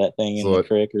chuck that thing in the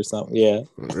creek or something. Yeah.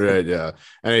 Right. Yeah.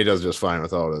 And he does just fine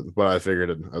without it. But I figured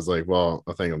I was like, well,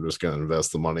 I think I'm just going to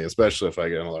invest the money, especially if I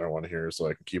get another one here so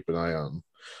I can keep an eye on.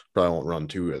 Probably won't run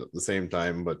two at the same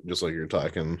time, but just like you're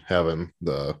talking, having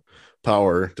the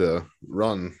power to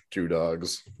run two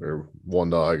dogs or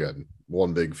one dog at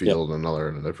one big field and another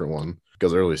in a different one,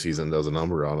 because early season does a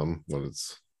number on them when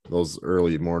it's those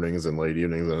early mornings and late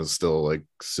evenings and it's still like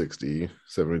 60,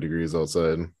 70 degrees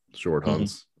outside, short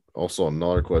hunts. Also,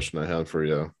 another question I had for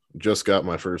you. Just got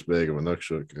my first bag of a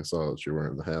Inukshuk. I saw that you're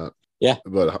wearing the hat. Yeah.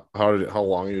 But how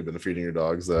long have you been feeding your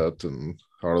dogs that, and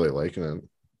how are they liking it?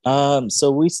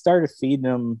 So we started feeding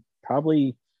them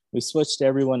we switched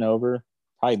everyone over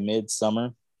probably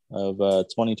mid-summer of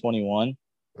 2021.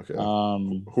 Okay.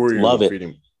 Who are you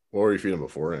feeding? What were you feeding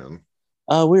beforehand?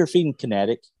 We were feeding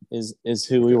Kinetic is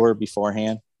who we were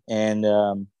beforehand,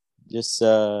 and just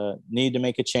needed to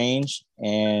make a change,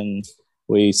 and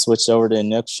we switched over to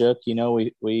Inukshuk.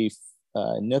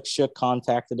 Inukshuk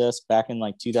contacted us back in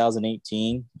like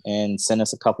 2018 and sent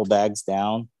us a couple bags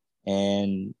down,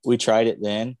 and we tried it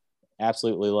then.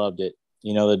 Absolutely loved it.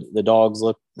 The dogs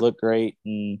look great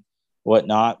and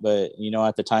whatnot, but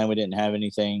at the time we didn't have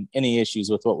any issues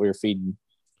with what we were feeding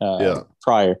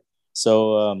prior.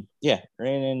 So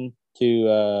ran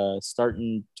into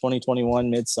starting 2021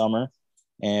 midsummer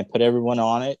and put everyone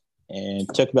on it, and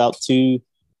took about 2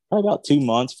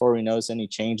 months before we noticed any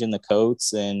change in the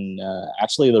coats and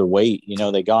actually their weight.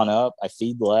 They gone up. I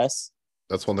feed less.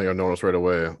 That's one thing I've noticed right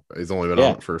away. He's only been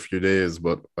out for a few days,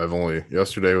 but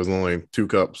yesterday was only 2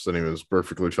 cups and he was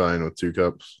perfectly fine with 2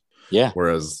 cups. Yeah.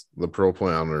 Whereas the pro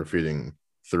plan are feeding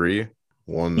 3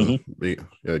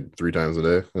 times a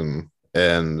day.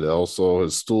 And also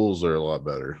his stools are a lot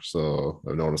better. So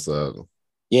I've noticed that.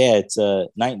 Yeah, it's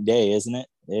night and day, isn't it?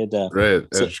 Right.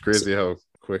 It's crazy how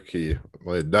quick he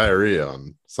had diarrhea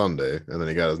on Sunday, and then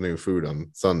he got his new food on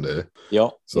Sunday.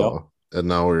 Yep. And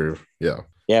now we're I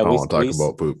don't want to talk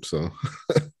about poop. So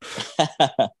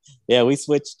we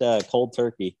switched cold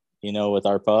turkey, with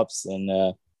our pups,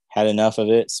 and had enough of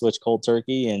it. Switched cold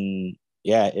turkey, and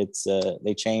it's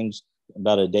they changed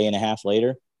about a day and a half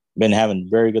later. Been having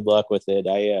very good luck with it.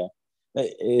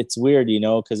 It's weird,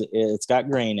 because it's got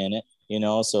grain in it,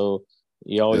 so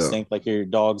you always think like your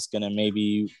dog's gonna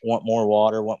maybe want more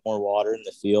water in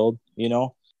the field.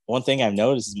 One thing I've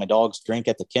noticed is my dogs drink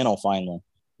at the kennel finally.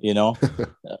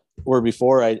 Where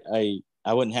before I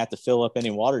wouldn't have to fill up any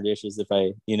water dishes if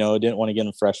I didn't want to give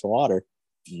them fresh water.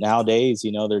 Nowadays,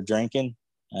 they're drinking.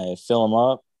 I fill them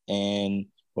up, and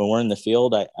when we're in the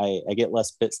field, I get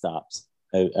less pit stops.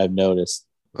 I've noticed.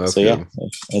 That's good.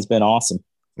 It's been awesome.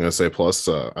 I'm gonna say, plus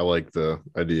I like the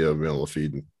idea of being able to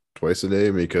feed twice a day,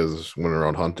 because when we're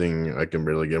out hunting, I can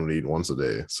barely get him to eat once a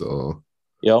day. So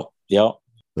yep.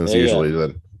 It's usually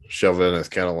that shove it in his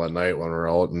kennel at night when we're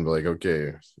out and be like,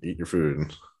 okay, eat your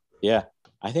food. Yeah.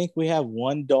 I think we have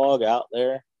one dog out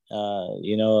there.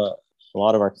 A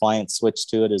lot of our clients switch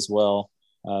to it as well.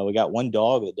 We got one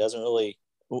dog that doesn't really,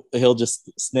 he'll just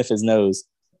sniff his nose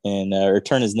and or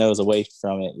turn his nose away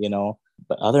from it,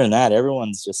 But other than that,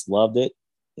 everyone's just loved it.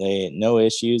 No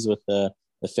issues with the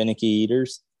finicky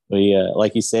eaters. We,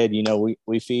 like you said,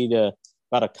 we feed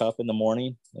about a cup in the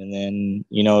morning, and then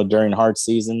during hard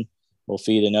season, we'll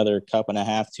feed another cup and a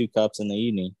half, 2 cups in the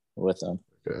evening with them.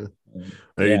 Okay.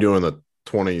 Are you doing the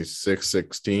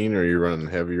 26-16, or are you running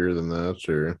heavier than that,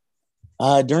 or?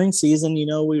 During season,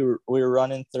 we were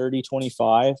running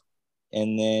 30-25,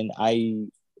 and then I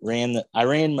ran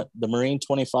the Marine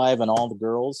 25 on all the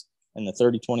girls and the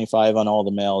 30-25 on all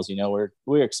the males.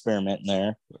 We're experimenting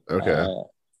there. Okay.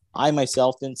 I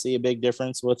myself didn't see a big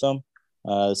difference with them.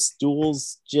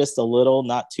 Stools just a little,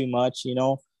 not too much,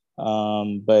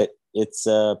 but it's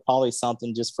probably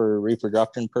something just for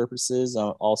reproduction purposes.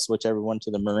 I'll switch everyone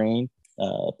to the Marine.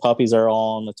 Puppies are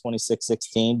all on the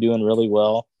 26-16, doing really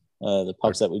well. The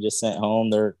pups that we just sent home,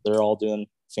 they're all doing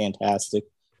fantastic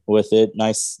with it.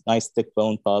 Nice thick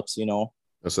bone pups,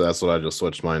 So that's what I just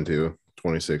switched mine to,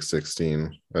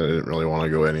 26-16. I didn't really want to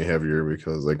go any heavier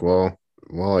because I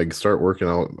start working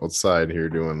outside here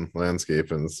doing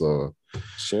landscaping. So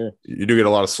sure, you do get a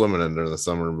lot of swimming in during the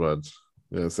summer,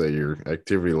 but say your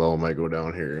activity level might go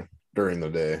down here during the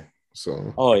day.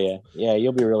 So oh yeah,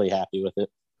 you'll be really happy with it.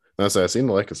 I seem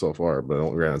to like it so far, but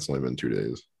granted, it's only been 2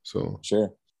 days. So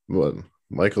sure. But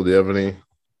Michael, do you have any?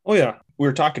 Oh yeah, we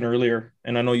were talking earlier,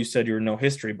 and I know you said you're no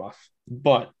history buff,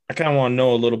 but I kind of want to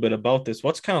know a little bit about this.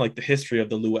 What's kind of like the history of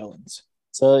the Llewellins?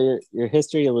 So your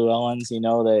history of Llewellins,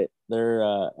 that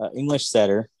they're English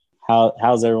setter.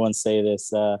 How's everyone say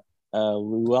this?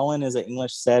 Llewellyn is an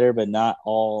English setter, but not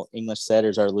all English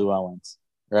setters are Llewellins,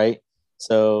 right?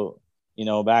 So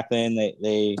back then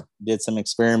they did some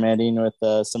experimenting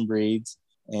with some breeds,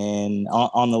 and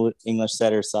on the English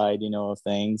setter side, of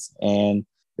things, and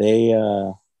they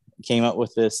came up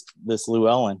with this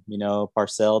Llewellyn.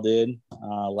 Parcell did,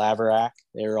 Laverack,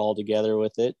 they were all together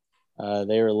with it.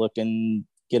 They were looking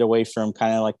get away from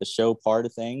kind of like the show part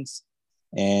of things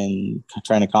and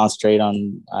trying to concentrate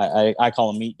on, I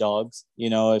call them meat dogs,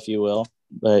 if you will.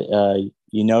 But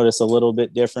you notice a little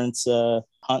bit difference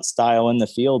hunt style in the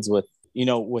fields with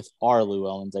our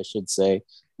Llewellins, I should say.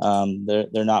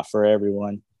 They're not for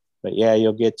everyone, but yeah,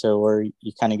 you'll get to where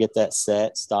you kind of get that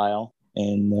set style.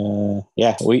 And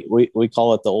we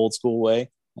call it the old school way,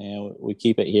 and we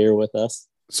keep it here with us.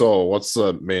 So what's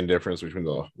the main difference between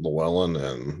the Llewellyn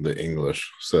and the English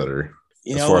setter?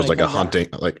 As far as like a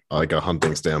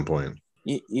hunting standpoint?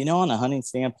 On a hunting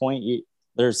standpoint,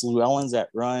 there's Llewellyns that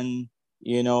run,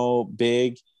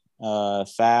 big,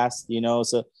 fast,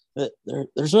 so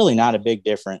there's really not a big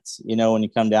difference, when you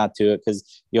come down to it,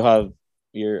 because you'll have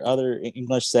your other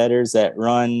English setters that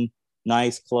run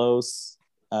nice, close,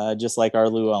 just like our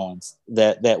Llewellyns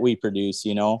that we produce,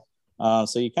 so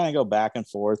you kind of go back and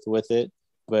forth with it.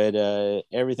 But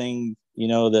everything,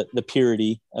 the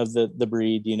purity of the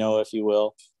breed, if you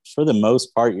will, for the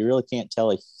most part, you really can't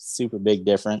tell a super big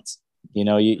difference. You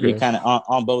kind of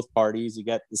on both parties, you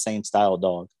got the same style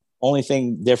dog. Only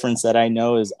difference that I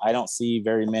know is I don't see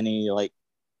very many like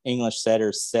English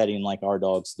setters setting like our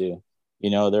dogs do.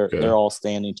 They're all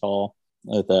standing tall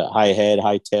with a high head,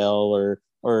 high tail,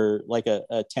 or like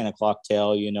a 10 o'clock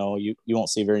tail. You won't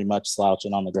see very much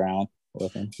slouching on the ground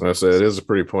with them. I say it is a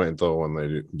pretty point though when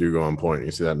they do go on point.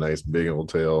 You see that nice big old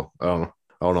tail. I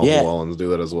don't know if Llewellyns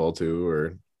do that as well too,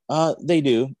 or they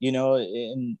do.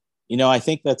 And I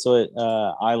think that's what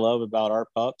I love about our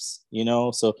pups.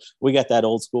 So we got that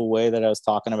old school way that I was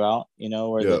talking about.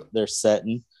 Where they're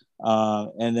setting,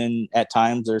 and then at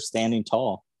times they're standing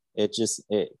tall. It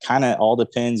kind of all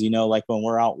depends. Like when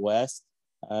we're out west,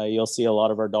 you'll see a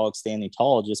lot of our dogs standing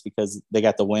tall just because they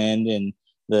got the wind and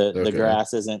the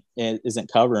grass isn't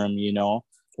covering them,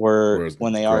 whereas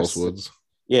when they are woods.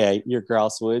 Yeah, your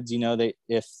grouse woods,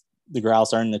 if the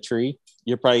grouse are in the tree,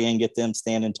 you're probably gonna get them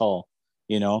standing tall,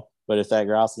 but if that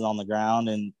grouse is on the ground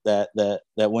and that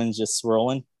wind's just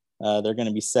swirling, they're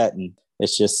gonna be setting.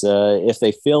 It's just if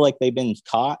they feel like they've been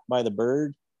caught by the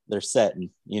bird, they're setting.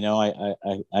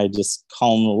 I just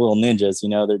call them the little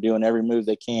ninjas. They're doing every move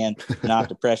they can not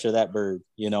to pressure that bird.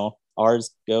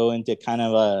 Ours go into kind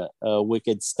of a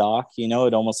wicked stalk.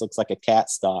 It almost looks like a cat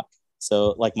stalk.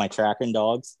 So like my tracking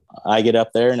dogs, I get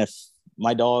up there, and if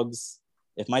my dogs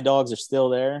are still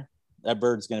there, that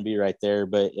bird's going to be right there.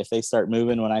 But if they start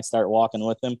moving when I start walking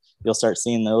with them, you'll start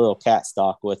seeing the little cat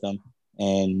stalk with them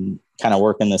and kind of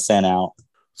working the scent out.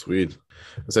 Sweet.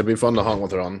 It'd be fun to hunt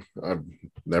with her on. I've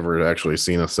never actually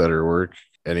seen a setter work,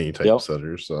 any type of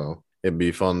setter. So it'd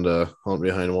be fun to hunt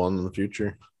behind one in the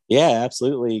future. Yeah,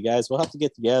 absolutely, guys. We'll have to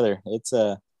get together. It's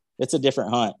a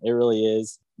different hunt. It really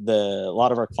is. A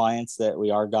lot of our clients that we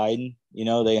are guiding,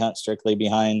 they hunt strictly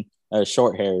behind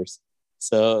short hairs.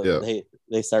 So Yeah.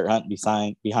 they start hunting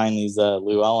behind these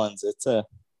Llewellins.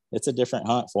 It's a different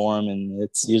hunt for them, and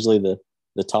it's usually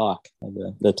the talk of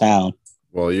the town.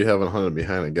 Well, you haven't hunted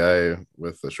behind a guy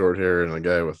with the short hair and a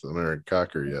guy with the American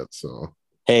Cocker yet, so.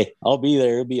 Hey, I'll be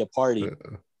there. It'll be a party.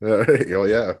 Oh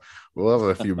yeah, we'll have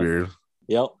a few beers.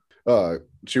 Yep.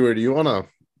 Chuy, do you want to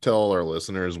tell our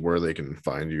listeners where they can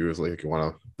find you? If like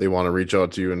they want to reach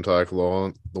out to you and talk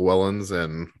Llewellins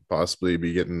and possibly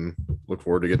look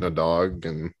forward to getting a dog,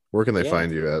 and where can they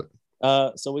find you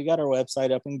at? So we got our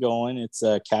website up and going. It's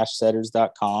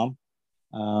cashsetters.com.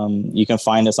 You can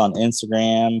find us on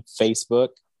Instagram, Facebook.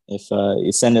 If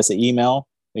you send us an email,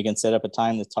 we can set up a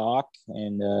time to talk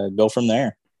and go from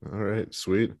there. All right,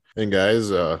 sweet. And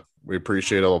guys, we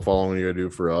appreciate all the following you do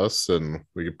for us, and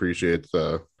we appreciate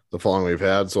the following we've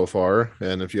had so far.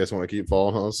 And if you guys want to keep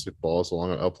following us, follow us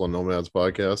along at Upland Nomads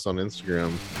Podcast on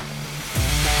Instagram.